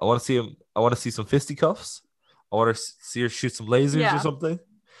Wanda. I want to see some fisticuffs. I want to see her shoot some lasers or something.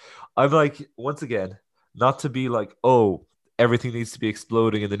 I'm like, once again, not to be like, oh, everything needs to be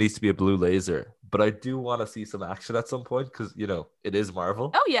exploding and there needs to be a blue laser. But I do want to see some action at some point because, you know, it is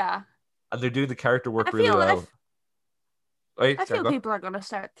Marvel. Oh, yeah. And they're doing the character work really well. I feel people are going to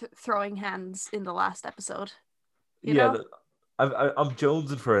start throwing hands in the last episode. You know? I'm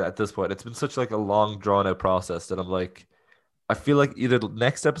jonesing for it at this point. It's been such like a long, drawn-out process that I'm like, I feel like either the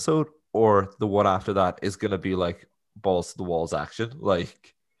next episode or the one after that is going to be like balls to the walls action.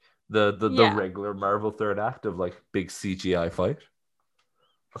 Like the regular Marvel third act of like big CGI fight.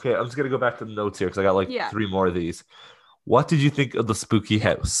 Okay, I'm just gonna go back to the notes here because I got like 3 more of these. What did you think of the spooky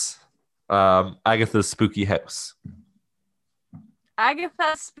house? Agatha's spooky house.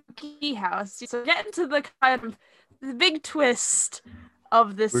 Agatha's spooky house. So get into the kind of the big twist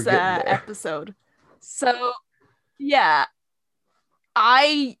of this episode. So yeah,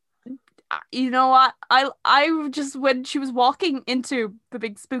 you know what? I just, when she was walking into the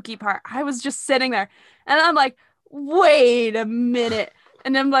big spooky part, I was just sitting there and I'm like, wait a minute.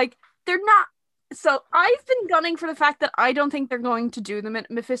 And I'm like, they're not. So I've been gunning for the fact that I don't think they're going to do the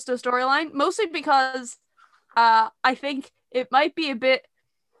Mephisto storyline, mostly because I think it might be a bit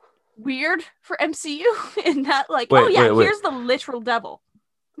weird for MCU in that, like, wait. Here's the literal devil.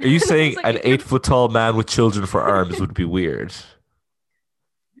 Are you saying like, an 8-foot tall man with children for arms would be weird?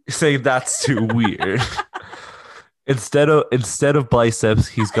 You're saying that's too weird. Instead of biceps,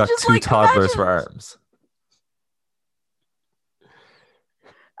 he's got 2 toddlers for arms.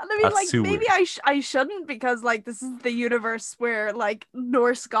 I mean, that's like, maybe I shouldn't, because like this is the universe where like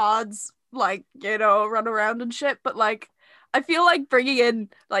Norse gods like, you know, run around and shit. But like, I feel like bringing in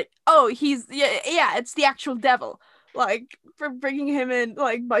like, oh, he's yeah, it's the actual devil. Like for bringing him in,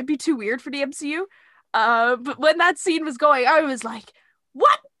 like might be too weird for the MCU. But when that scene was going, I was like,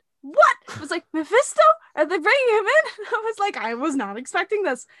 what? What? It was like Mephisto? Are they bringing him in? I was like, I was not expecting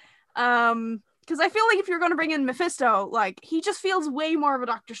this. Because I feel like if you're going to bring in Mephisto, like he just feels way more of a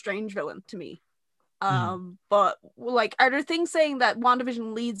Doctor Strange villain to me. But like, are there things saying that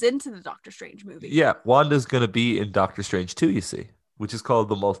WandaVision leads into the Doctor Strange movie? Yeah, Wanda's gonna be in Doctor Strange 2, you see, which is called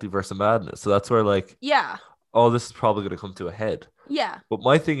the Multiverse of Madness. So that's where like, Yeah. oh, this is probably gonna come to a head. Yeah. But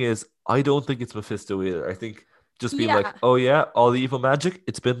my thing is, I don't think it's Mephisto either. I think just being like, Yeah. oh yeah, all the evil magic,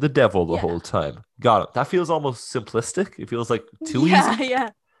 it's been the devil the Yeah. whole time. Got it. That feels almost simplistic. It feels like too Yeah. easy. Yeah.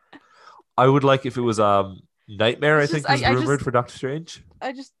 I would like if it was Nightmare, It's I think, just- is rumored for Doctor Strange.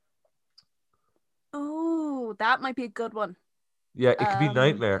 Oh, that might be a good one. Yeah, it could be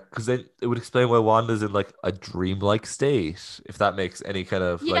Nightmare, because then it would explain why Wanda's in like a dreamlike state, if that makes any kind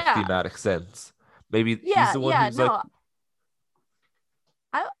of like Yeah. thematic sense. Maybe Yeah, he's the one yeah, who's no.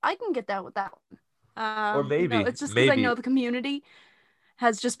 like, I can get down with that one. or maybe, no, it's just because I maybe know the community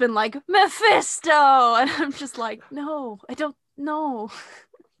has just been like Mephisto, and I'm just like, no, I don't know.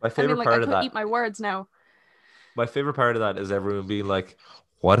 my I favorite mean, like, part I of could that. eat my words now. My favorite part of that is everyone being like,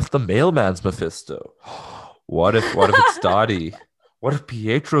 "What if the mailman's Mephisto? What if it's Dottie? What if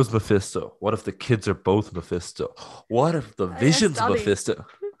Pietro's Mephisto? What if the kids are both Mephisto? What if the Vision's Dottie. Mephisto?"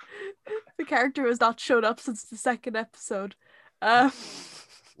 The character has not showed up since the second episode.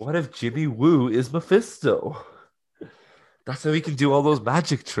 What if Jimmy Woo is Mephisto? That's how he can do all those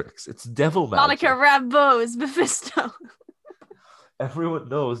magic tricks. It's devil magic. Monica Rambeau is Mephisto. Everyone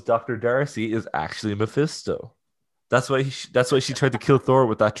knows Dr. Darcy is actually Mephisto. That's why she tried to kill Thor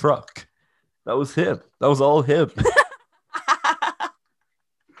with that truck. That was him. That was all him.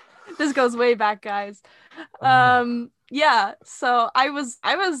 This goes way back, guys. Yeah, so I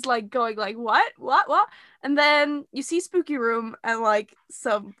was like going like, what? And then you see Spooky Room and like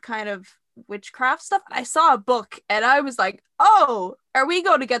some kind of witchcraft stuff. I saw a book and I was like, oh, are we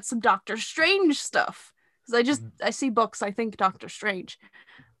going to get some Doctor Strange stuff? Because I see books, I think Doctor Strange.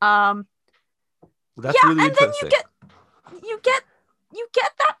 That's yeah, really and then interesting. you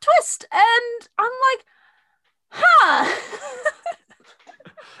get that twist, and I'm like, huh.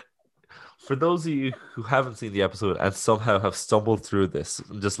 For those of you who haven't seen the episode and somehow have stumbled through this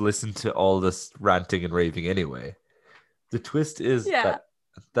and just listened to all this ranting and raving anyway, the twist is that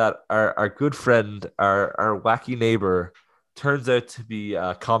our good friend, our wacky neighbor, turns out to be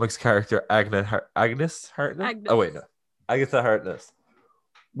a comics character, Agnes Harkness. Oh wait, no, Agatha Harkness,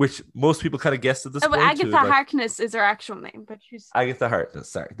 which most people kind of guessed at this point. Agatha Harkness is her actual name, but she's Agatha Harkness.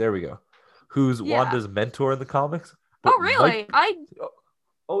 Sorry, there we go. Who's Wanda's mentor in the comics? Oh really?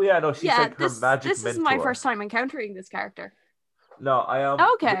 Oh yeah, no, she's like her magic This mentor. is my first time encountering this character. No, I am.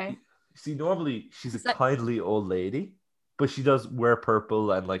 Okay. See, normally she's a kindly old lady, but she does wear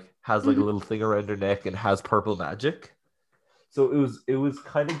purple and like has like a little thing around her neck and has purple magic. So it was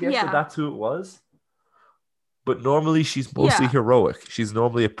kind of guessed that that's who it was. But normally she's mostly heroic. She's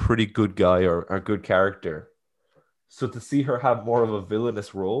normally a pretty good guy or a good character. So to see her have more of a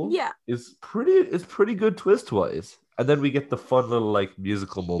villainous role is pretty good twist wise. And then we get the fun little like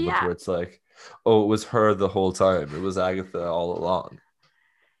musical moment where it's like, oh, it was her the whole time. It was Agatha all along.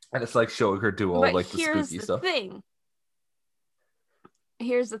 And it's like showing her do all like the spooky stuff.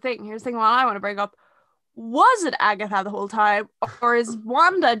 Here's the thing what I want to bring up. Was it Agatha the whole time, or is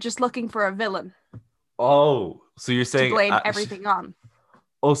Wanda just looking for a villain? Oh, so you're saying to blame everything on?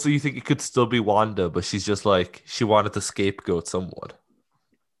 Oh, so you think it could still be Wanda, but she's just like she wanted to scapegoat someone?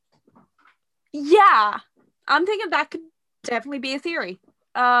 Yeah, I'm thinking that could definitely be a theory.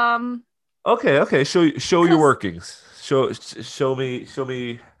 Okay. Show your workings. Show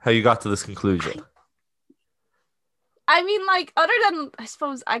me how you got to this conclusion. I mean, like, other than I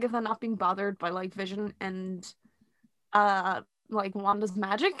suppose Agatha not being bothered by like Vision and like Wanda's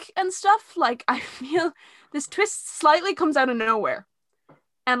magic and stuff, like I feel this twist slightly comes out of nowhere,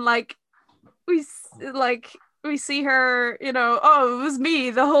 and like we see her, you know, oh, it was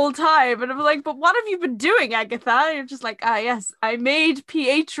me the whole time, and I'm like, but what have you been doing, Agatha? And you're just like, yes, I made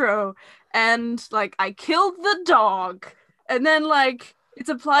Pietro, and like I killed the dog, and then like it's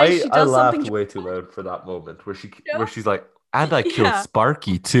implied she does something. I laughed way too loud for that moment where she's like, and I killed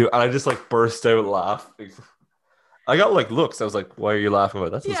Sparky too, and I just like burst out laughing. I got like looks. I was like, why are you laughing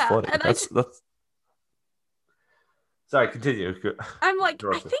about that? That's funny. That's. Sorry, continue. I'm like,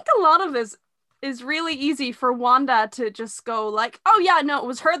 I think a lot of this is really easy for Wanda to just go like, oh yeah, no, it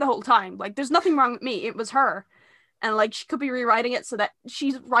was her the whole time. Like, there's nothing wrong with me. It was her. And like, she could be rewriting it so that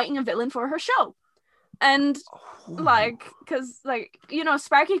she's writing a villain for her show. And like, because like, you know,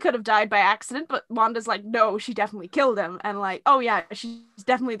 Sparky could have died by accident, but Wanda's like, no, she definitely killed him. And like, oh yeah, she's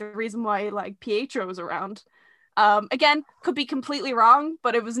definitely the reason why like Pietro was around. Again, could be completely wrong,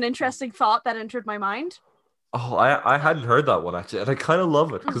 but it was an interesting thought that entered my mind. Oh, I hadn't heard that one actually, and I kind of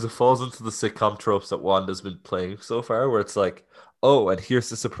love it because it falls into the sitcom tropes that Wanda's been playing so far, where it's like, oh, and here's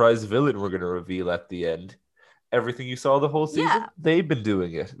the surprise villain we're gonna reveal at the end. Everything you saw the whole season, Yeah. they've been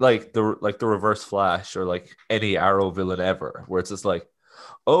doing it, like the Reverse Flash or like any Arrow villain ever, where it's just like,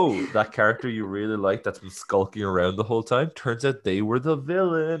 oh, that character you really like that's been skulking around the whole time, turns out they were the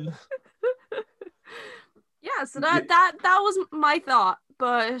villain. Yeah, so that was my thought.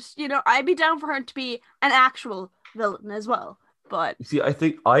 But you know, I'd be down for her to be an actual villain as well. But See, I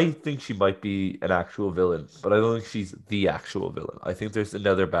think she might be an actual villain, but I don't think she's the actual villain. I think there's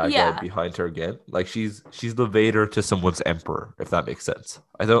another bad guy yeah, behind her again. Like she's the Vader to someone's emperor, if that makes sense.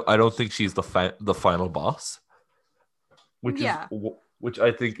 I don't think she's the final boss, yeah, which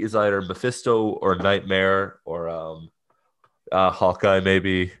I think is either Mephisto or Nightmare or Hawkeye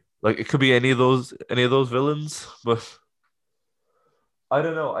maybe. Like it could be any of those villains, but I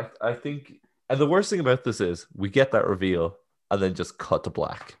don't know. I think, and the worst thing about this is we get that reveal and then just cut to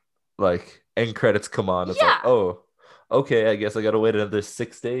black. Like end credits come on. It's like, yeah, oh, okay. I guess I gotta wait another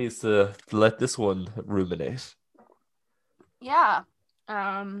 6 days to let this one ruminate. yeah.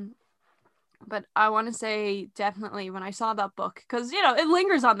 Um, but I want to say definitely when I saw that book, because you know it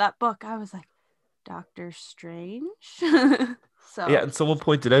lingers on that book, I was like, Doctor Strange. Yeah, So and someone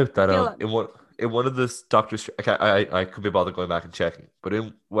pointed out I that feel it. in one of this Doctor Strange, I could be bothered going back and checking, but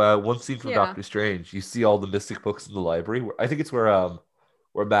in one scene from Yeah. Doctor Strange, you see all the mystic books in the library. I think it's where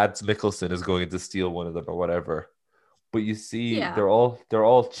Mads Mikkelsen is going to steal one of them or whatever. But you see, Yeah. they're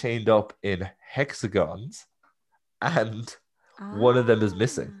all chained up in hexagons, and one of them is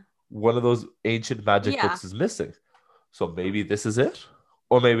missing. Ah. One of those ancient magic Yeah. books is missing. So maybe this is it,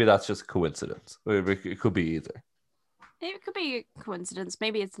 or maybe that's just coincidence. It could be either. It could be a coincidence.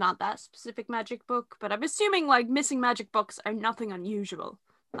 Maybe it's not that specific magic book, but I'm assuming like missing magic books are nothing unusual.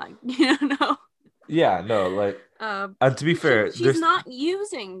 Like, you know. Yeah, no, like, Um, and to be fair, she's there's not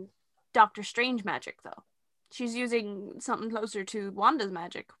using Doctor Strange magic though. She's using something closer to Wanda's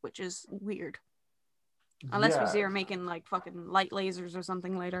magic, which is weird. Unless we yeah. see her making like fucking light lasers or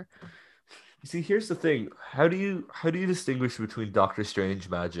something later. See, here's the thing. How do you distinguish between Doctor Strange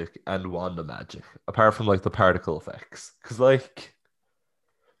magic and Wanda magic, apart from like the particle effects? Because like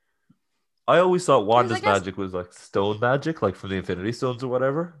I always thought Because I Wanda's guess magic was like stone magic, like from the Infinity Stones or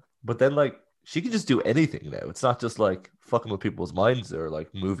whatever. But then like she can just do anything now. It's not just like fucking with people's minds or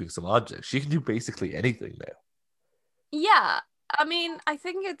like moving some objects. She can do basically anything now. yeah. I mean, I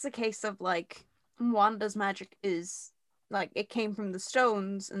think it's a case of like Wanda's magic is like it came from the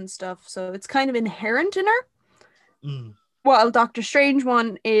stones and stuff, so it's kind of inherent in her. Mm. While Doctor Strange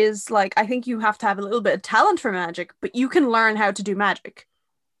one is like I think you have to have a little bit of talent for magic, but you can learn how to do magic.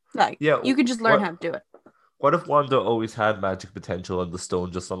 Like Yeah. you can just learn how to do it. What if Wanda always had magic potential and the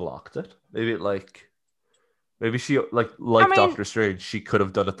stone just unlocked it? Maybe she like I like mean, Doctor Strange, she could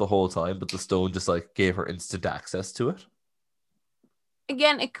have done it the whole time, but the stone just like gave her instant access to it.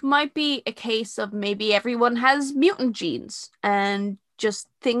 again, it might be a case of maybe everyone has mutant genes and just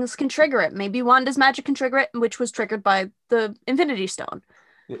things can trigger it. Maybe Wanda's magic can trigger it, which was triggered by the Infinity Stone.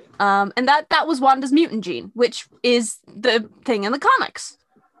 Yeah. And that was Wanda's mutant gene, which is the thing in the comics.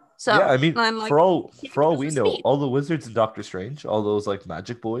 So Yeah, I mean, I'm like, for all we was know, neat. all the wizards in Doctor Strange, all those like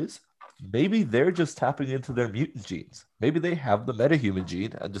magic boys, maybe they're just tapping into their mutant genes. Maybe they have the metahuman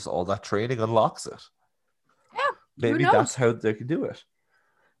gene, and just all that training unlocks it. Yeah, who Maybe that's knows? how they can do it.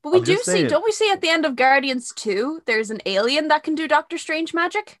 But we I'm do just see, saying. don't we see at the end of Guardians 2, there's an alien that can do Doctor Strange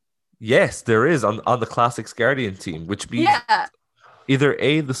magic? Yes, there is on the Classics Guardian team, which means Yeah, either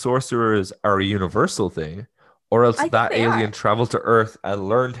A, the sorcerers are a universal thing, or else I think that they alien are. traveled to Earth and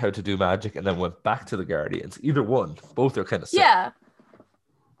learned how to do magic and then went back to the Guardians. Either one. Both are kind of sick. Yeah,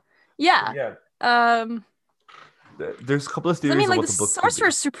 But yeah. yeah, Um, there's a couple of 'Cause I theories mean, on like what the the book could be.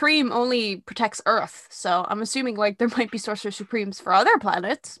 Sorcerer Supreme only protects Earth, so I'm assuming like there might be Sorcerer Supremes for other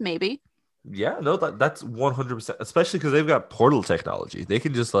planets, maybe. Yeah, no, that's 100%, especially because they've got portal technology. They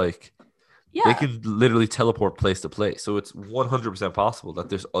can just like, they Yeah, can literally teleport place to place. So it's 100% possible that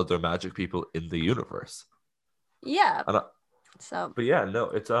there's other magic people in the universe. yeah. And So But yeah, no,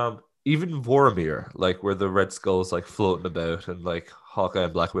 it's even Vormir, like where the Red Skull's like floating about and like Hawkeye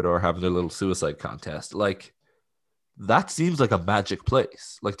and Black Widow are having their little suicide contest. Like that seems like a magic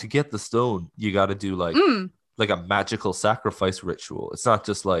place. Like to get the stone, you got to do mm, like a magical sacrifice ritual. It's not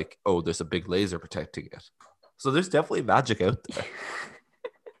just like, oh, there's a big laser protecting it. So there's definitely magic out there.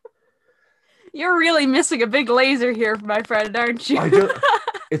 You're really missing a big laser here, my friend, aren't you?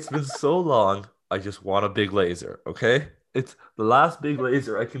 It's been so long. I just want a big laser. Okay, it's the last big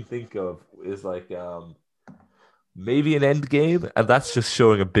laser I can think of is like maybe an end game, and that's just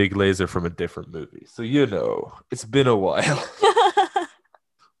showing a big laser from a different movie. So it's been a while.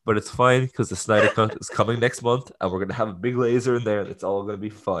 But it's fine because the Snyder Cut is coming next month, and we're gonna have a big laser in there, and it's all gonna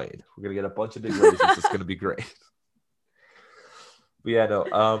be fine. We're gonna get a bunch of big lasers. It's gonna be great. But yeah,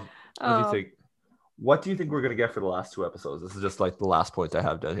 no. Let me think. What do you think we're gonna get for the last two episodes? This is just like the last point I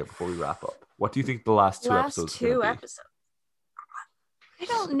have down here before we wrap up. What do you think the last two episodes? I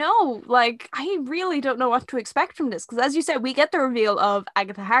don't know. Like, I really don't know what to expect from this because, as you said, we get the reveal of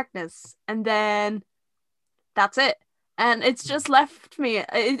Agatha Harkness, and then that's it. And it's just left me.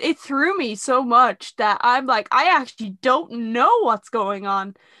 It threw me so much that I'm like, I actually don't know what's going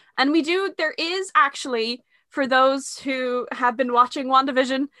on. And there is actually, for those who have been watching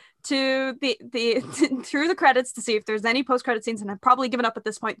WandaVision, to the through the credits to see if there's any post-credit scenes, and I've probably given up at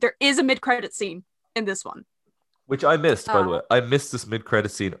this point. There is a mid-credit scene in this one. Which I missed, by the way. I missed this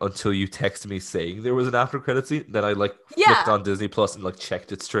mid-credit scene until you texted me saying there was an after-credit scene. Then I flipped on Disney Plus and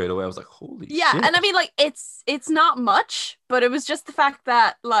checked it straight away. I was like, holy shit. Yeah, and I mean, it's not much, but it was just the fact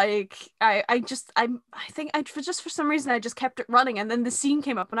that I think for some reason I just kept it running, and then the scene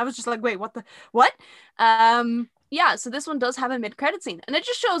came up, and I was just like, wait, what? Yeah, so this one does have a mid-credit scene, and it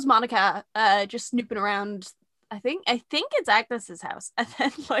just shows Monica just snooping around. I think it's Agnes's house, and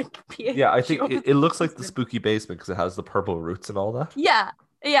then yeah, I think it looks like the spooky basement because it has the purple roots and all that. Yeah,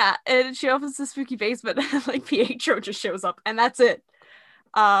 and she opens the spooky basement, and Pietro just shows up, and that's it.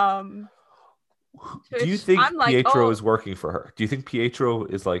 Do you think Pietro is working for her? Do you think Pietro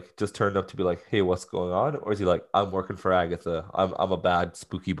is just turned up to be like, hey, what's going on, or is he like, I'm working for Agatha, I'm a bad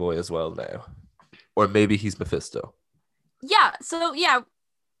spooky boy as well now, or maybe he's Mephisto? Yeah, so yeah.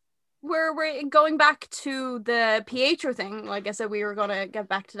 We're going back to the Pietro thing. Like I said, we were gonna get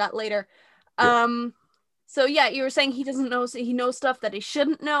back to that later. Yeah. So yeah, you were saying he doesn't know, so he knows stuff that he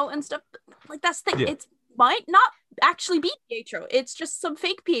shouldn't know and stuff. That's the thing. Yeah. It might not actually be Pietro. It's just some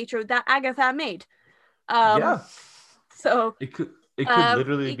fake Pietro that Agatha made. Yeah. So it could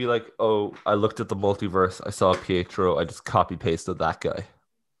literally be like, oh, I looked at the multiverse, I saw Pietro, I just copy pasted that guy.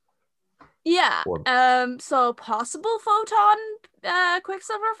 Yeah. So possible photon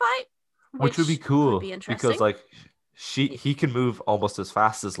Quicksilver fight, which would be cool, would be interesting. Because he can move almost as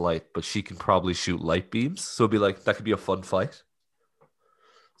fast as light, but she can probably shoot light beams. So it'd be that could be a fun fight.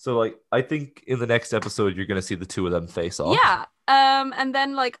 So I think in the next episode you're gonna see the two of them face off. Yeah. And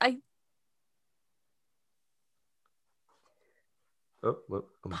then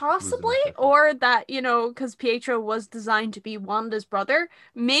possibly, or that, because Pietro was designed to be Wanda's brother,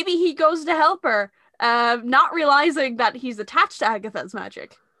 maybe he goes to help her, not realizing that he's attached to Agatha's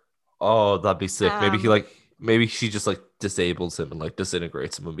magic. Oh, that'd be sick. Maybe she just disables him and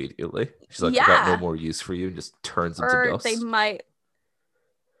disintegrates him immediately. She's I got no more use for you, and just turns him to dust. They might.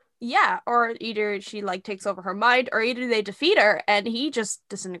 Yeah, or either she takes over her mind, or either they defeat her and he just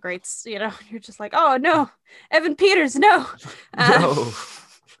disintegrates. You're just like, oh no, Evan Peters, no. No.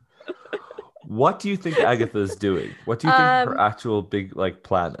 What do you think Agatha is doing? What do you think her actual big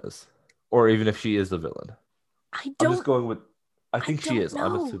plan is? Or even if she is the villain? I'm just going with. I think she is. Know.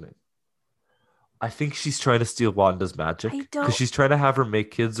 I'm assuming. I think she's trying to steal Wanda's magic because she's trying to have her make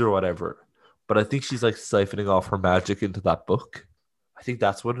kids or whatever. But I think she's siphoning off her magic into that book. I think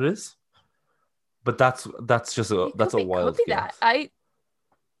that's what it is. But that's just a wild guess. I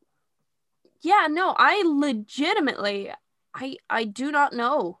legitimately I do not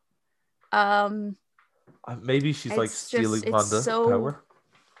know. Maybe she's stealing Wanda's power.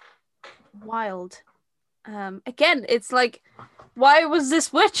 Wild. Again, it's why was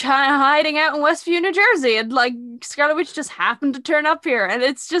this witch hiding out in Westview, New Jersey, and Scarlet Witch just happened to turn up here, and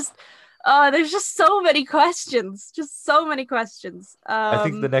it's just there's just so many questions. I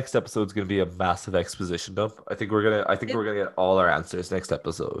think the next episode is going to be a massive exposition dump. I think we're gonna get all our answers next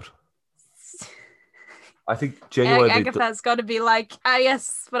episode. I think genuinely Agatha's got to be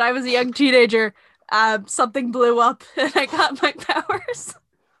yes, when I was a young teenager, something blew up and I got my powers.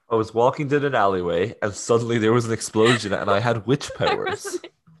 I was walking down an alleyway and suddenly there was an explosion and I had witch powers.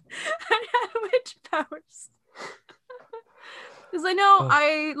 I had witch powers. Because I know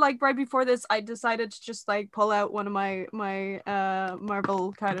I right before this I decided to just pull out one of my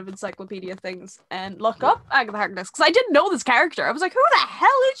Marvel kind of encyclopedia things and look up Agatha Harkness because I didn't know this character. I was like, who the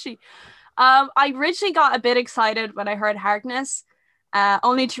hell is she? I originally got a bit excited when I heard Harkness,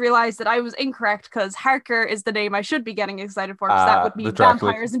 only to realize that I was incorrect because Harker is the name I should be getting excited for because that would be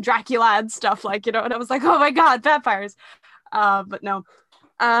vampires and Dracula and stuff and I was like, oh my god, vampires. But no.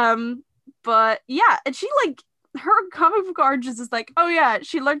 But yeah, and she like her comic book origins is like, oh yeah,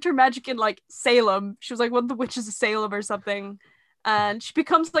 she learned her magic in like Salem. She was like one of the witches of Salem or something. And she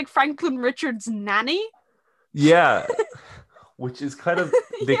becomes like Franklin Richards' nanny. Yeah, which is kind of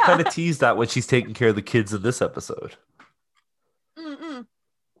they Yeah. kind of tease that when she's taking care of the kids in this episode. Mm-mm.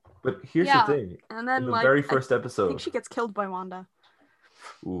 But here's the Yeah. thing: And then in the like very first I think episode, she gets killed by Wanda.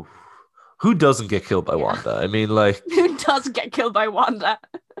 oof, who doesn't get killed by Yeah. Wanda? I mean, like, Who doesn't get killed by Wanda?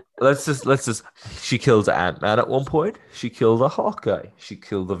 let's just. She kills Ant-Man at one point. She killed a Hawkeye. She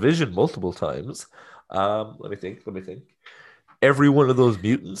killed the Vision multiple times. Let me think. Let me think. Every one of those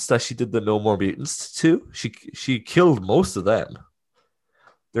mutants that she did the No More Mutants to, she killed most of them.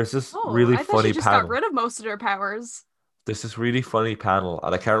 There's this Oh, really I thought she funny just got panel. rid of most of her powers. There's this really funny panel,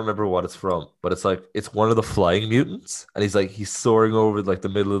 and I can't remember what it's from, but it's like it's one of the flying mutants, and he's soaring over like the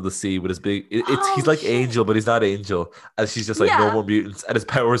middle of the sea with his big. He's Oh like shit. Angel, but he's not Angel, and she's just like no Yeah. more mutants, and his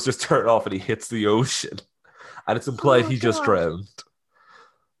powers just turn off, and he hits the ocean, and it's implied Oh he just god. drowned.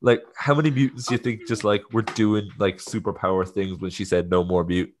 Like, how many mutants do you think just like were doing like superpower things when she said no more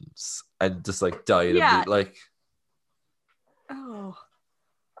mutants and just like died? Yeah. Like Oh.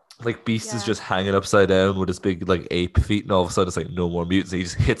 Beast is Yeah. just hanging upside down with his big like ape feet, and all of a sudden it's like no more mutants. And he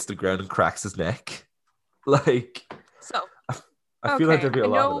just hits the ground and cracks his neck. Like, So I feel like there'd be a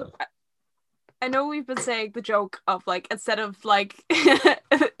lot of them. I know we've been saying the joke of like instead of like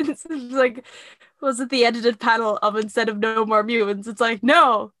it's like was it the edited panel of instead of no more mutants, it's like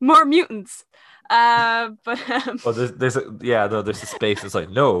no more mutants. But Well, there's a space. It's like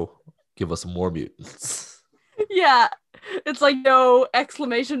no, give us more mutants. yeah, it's like no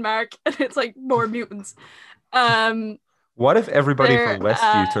exclamation mark, and it's like more mutants. What if everybody There, from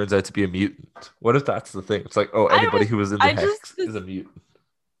Westview turns out to be a mutant? What if that's the thing? It's like, oh, anybody who was in the I just Hex is a mutant.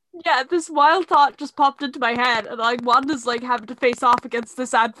 yeah, this wild thought just popped into my head, and like Wanda's like having to face off against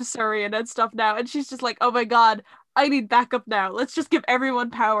this adversary and stuff now, and she's just like, "Oh my god, I need backup now. Let's just give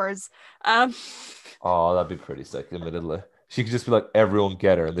everyone powers." Um, Oh, that'd be pretty sick, admittedly. She could just be like, everyone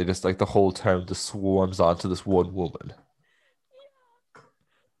get her, and they just like the whole town just swarms onto this one woman.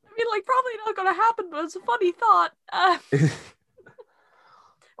 I mean, like probably not gonna happen, but it's a funny thought.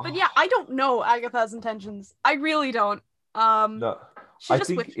 But yeah, I don't know Agatha's intentions. I really don't. No, She's I just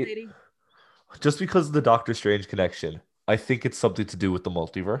think witch lady. just because of the Doctor Strange connection, I think it's something to do with the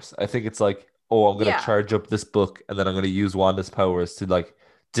multiverse. I think it's like, oh, I'm gonna Yeah, charge up this book, and then I'm gonna use Wanda's powers to like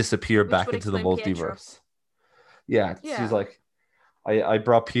disappear which back would into the explain Pietro. multiverse. Yeah, she's Yeah, like, I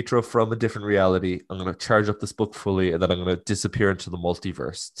brought Pietro from a different reality. I'm gonna charge up this book fully, and then I'm gonna disappear into the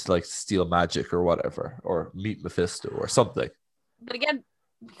multiverse to like steal magic or whatever, or meet Mephisto or something. but again,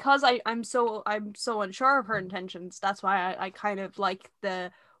 because I'm so unsure of her intentions. That's why I kind of like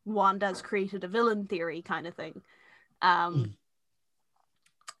the Wanda's created a villain theory kind of thing. Yeah.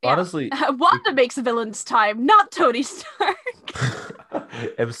 Honestly, Wanda makes a villain this time, not Tony Stark.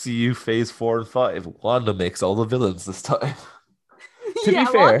 MCU Phase 4 and 5, Wanda makes all the villains this time. To Yeah,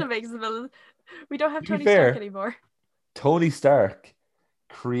 be fair, Wanda makes the villain. We don't have to be Tony Stark fair, anymore. Tony Stark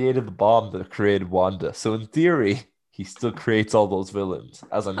created the bomb that created Wanda. So in theory, he still creates all those villains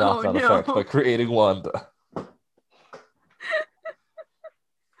as a knock-on effect by creating Wanda.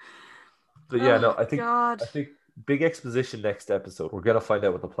 But yeah, no, God. I think big exposition next episode. We're gonna find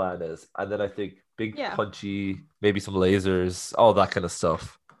out what the plan is, and then I think big Yeah. punchy, maybe some lasers, all that kind of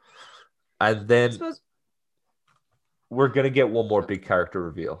stuff. And I then suppose we're gonna get one more big character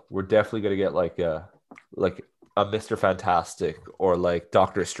reveal. We're definitely gonna get like a Mr. Fantastic or like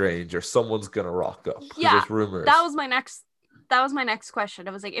Doctor Strange or someone's gonna rock up. 'Cause yeah, there's rumors. that was my next question.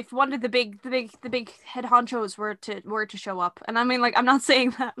 I was like, if one of the big head honchos were to show up, and I mean, like, I'm not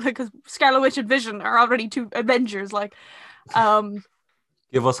saying that because Scarlet Witch and Vision are already two Avengers. Like,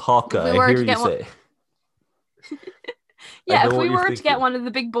 Give us Hawkeye. I were hear to you get one- say. yeah, know if what we you're were to thinking. get one of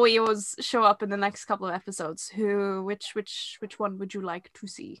the big boyos show up in the next couple of episodes, which one would you like to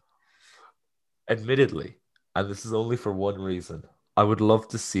see? Admittedly, and this is only for one reason, I would love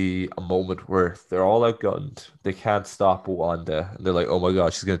to see a moment where they're all outgunned. They can't stop Wanda. And they're like, oh my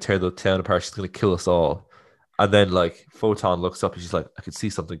God, she's going to tear the town apart. She's going to kill us all. And then, like, Photon looks up and she's like, I can see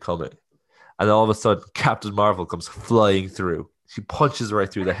something coming. And then all of a sudden, Captain Marvel comes flying through. She punches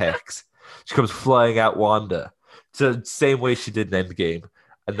right through the hex. She comes flying at Wanda. It's the same way she did in Endgame.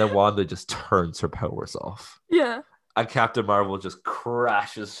 And then Wanda just turns her powers off. Yeah. And Captain Marvel just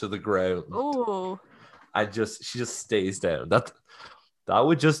crashes to the ground. Oh. And she just stays down. That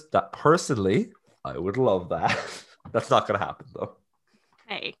personally, I would love that. That's not gonna happen though.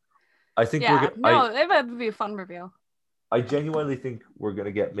 Hey. I think it would be a fun reveal. I genuinely think we're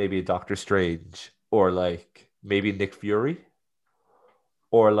gonna get maybe a Doctor Strange or like maybe Nick Fury.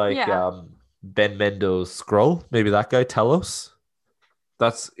 or like Yeah. Ben Mendo's Skrull, maybe that guy Telos.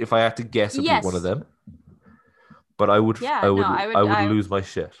 That's if I had to guess, it'd be one of Yes. them. But I would, Yeah. No, I I would. would I lose my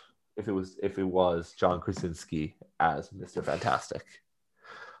shit if it was John Krasinski as Mr. Fantastic.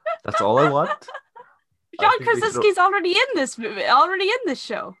 That's all I want. I John think they should. Krasinski's already in this movie, already in this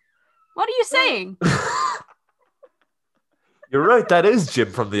show. What are you saying? You're right. That is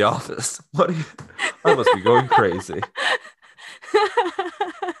Jim from The Office. What? I must be going crazy.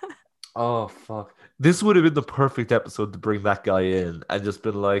 Oh fuck! This would have been the perfect episode to bring that guy in and just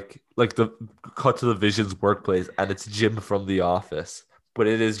been like the cut to the Vision's workplace, and it's Jim from The Office, but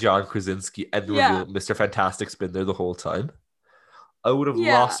it is John Krasinski, and Yeah. Mr. Fantastic's been there the whole time. I would have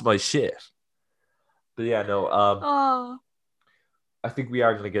Yeah. lost my shit. But yeah, no. Oh. I think we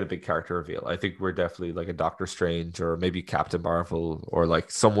are going to get a big character reveal. I think we're definitely like a Doctor Strange or maybe Captain Marvel or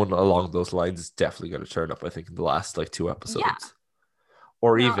like someone along those lines is definitely going to turn up. I think in the last like 2 episodes, Yeah.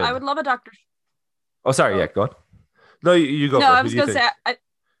 or No, even. I would love a Doctor. Oh, sorry. Yeah, Oh. go on. No, you go No, for it. I Who was do you gonna think? say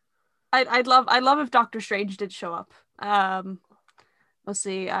I'd love if Doctor Strange did show up.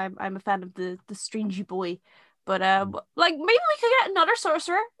 Mostly I'm a fan of the Strangey boy, but like maybe we could get another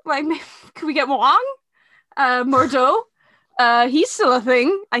sorcerer. Like maybe, could we get Wong? Mordo. He's still a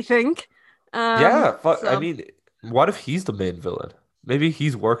thing, I think. Yeah, fuck. I So mean, what if he's the main villain? Maybe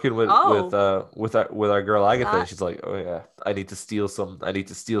he's working oh with our girl Agatha, and that she's like, "Oh yeah, I need to steal some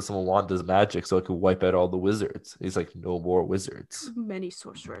of Wanda's magic so I can wipe out all the wizards." He's like, "No more wizards." many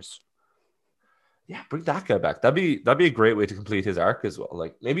sorcerers. Yeah, bring that guy back. That'd be a great way to complete his arc as well.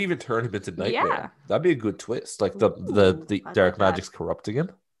 Like maybe even turn him into Yeah. Nightmare. That'd be a good twist. Like Ooh, the I dark love that. magic's corrupting him.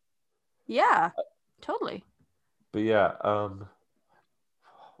 Yeah, totally. But yeah, I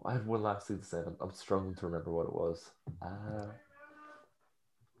have one last thing to say. I'm struggling to remember what it was.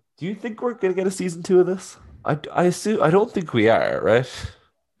 Do you think we're gonna get a season 2 of this? I assume I don't think we are, right?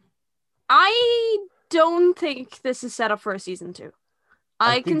 I don't think this is set up for a season 2.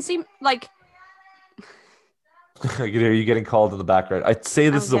 I I can think see like I can hear you getting called in the background. I'd say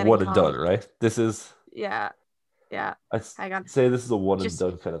this I'm is a getting one and done, called. right? This is Yeah, yeah. I'd Hang on. say this is a one and Just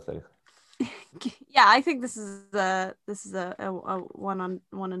done kind of thing. yeah, I think this is a one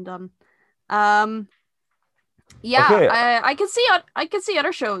and done. Um, yeah, Okay, I can see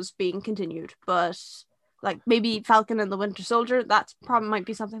other shows being continued, but like maybe Falcon and the Winter Soldier, that's probably might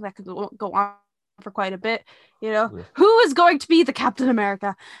be something that could go on for quite a bit. You know, yeah. who is going to be the Captain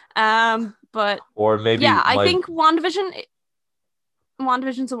America? But Or maybe yeah, I my think WandaVision's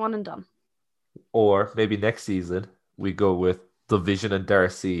a one and done. or maybe next season we go with the Vision and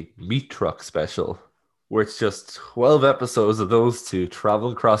Darcy Meat Truck special, where it's just 12 episodes of those two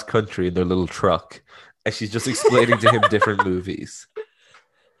traveling cross country in their little truck, and she's just explaining to him different movies.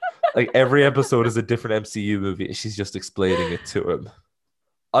 Like every episode is a different MCU movie, and she's just explaining it to him.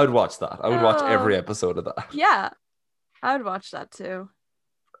 I'd watch that. I would watch every episode of that. Yeah, I would watch that too.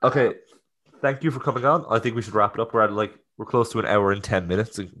 Okay, thank you for coming on. I think we should wrap it up. We're close to an hour and 10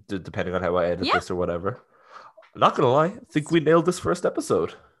 minutes, depending on how I edit Yeah. this or whatever. I'm not gonna lie, I think we nailed this first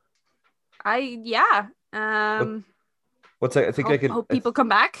episode. Yeah. What's I think I can hope people come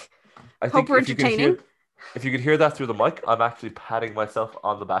back. I Hope think we're if you can entertaining. if you could hear that through the mic, I'm actually patting myself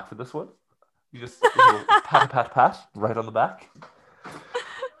on the back for this one. You just pat right on the back.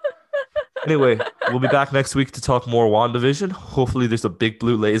 Anyway, we'll be back next week to talk more WandaVision. Hopefully there's a big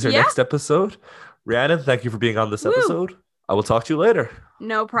blue laser Yeah. next episode. Rhiannon, thank you for being on this Woo. episode. I will talk to you later.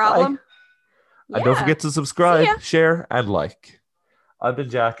 No problem. And don't Yeah. forget to See subscribe, ya. share, and like. I've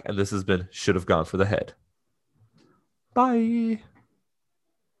been Jack, and this has been Should Have Gone for the Head. Bye.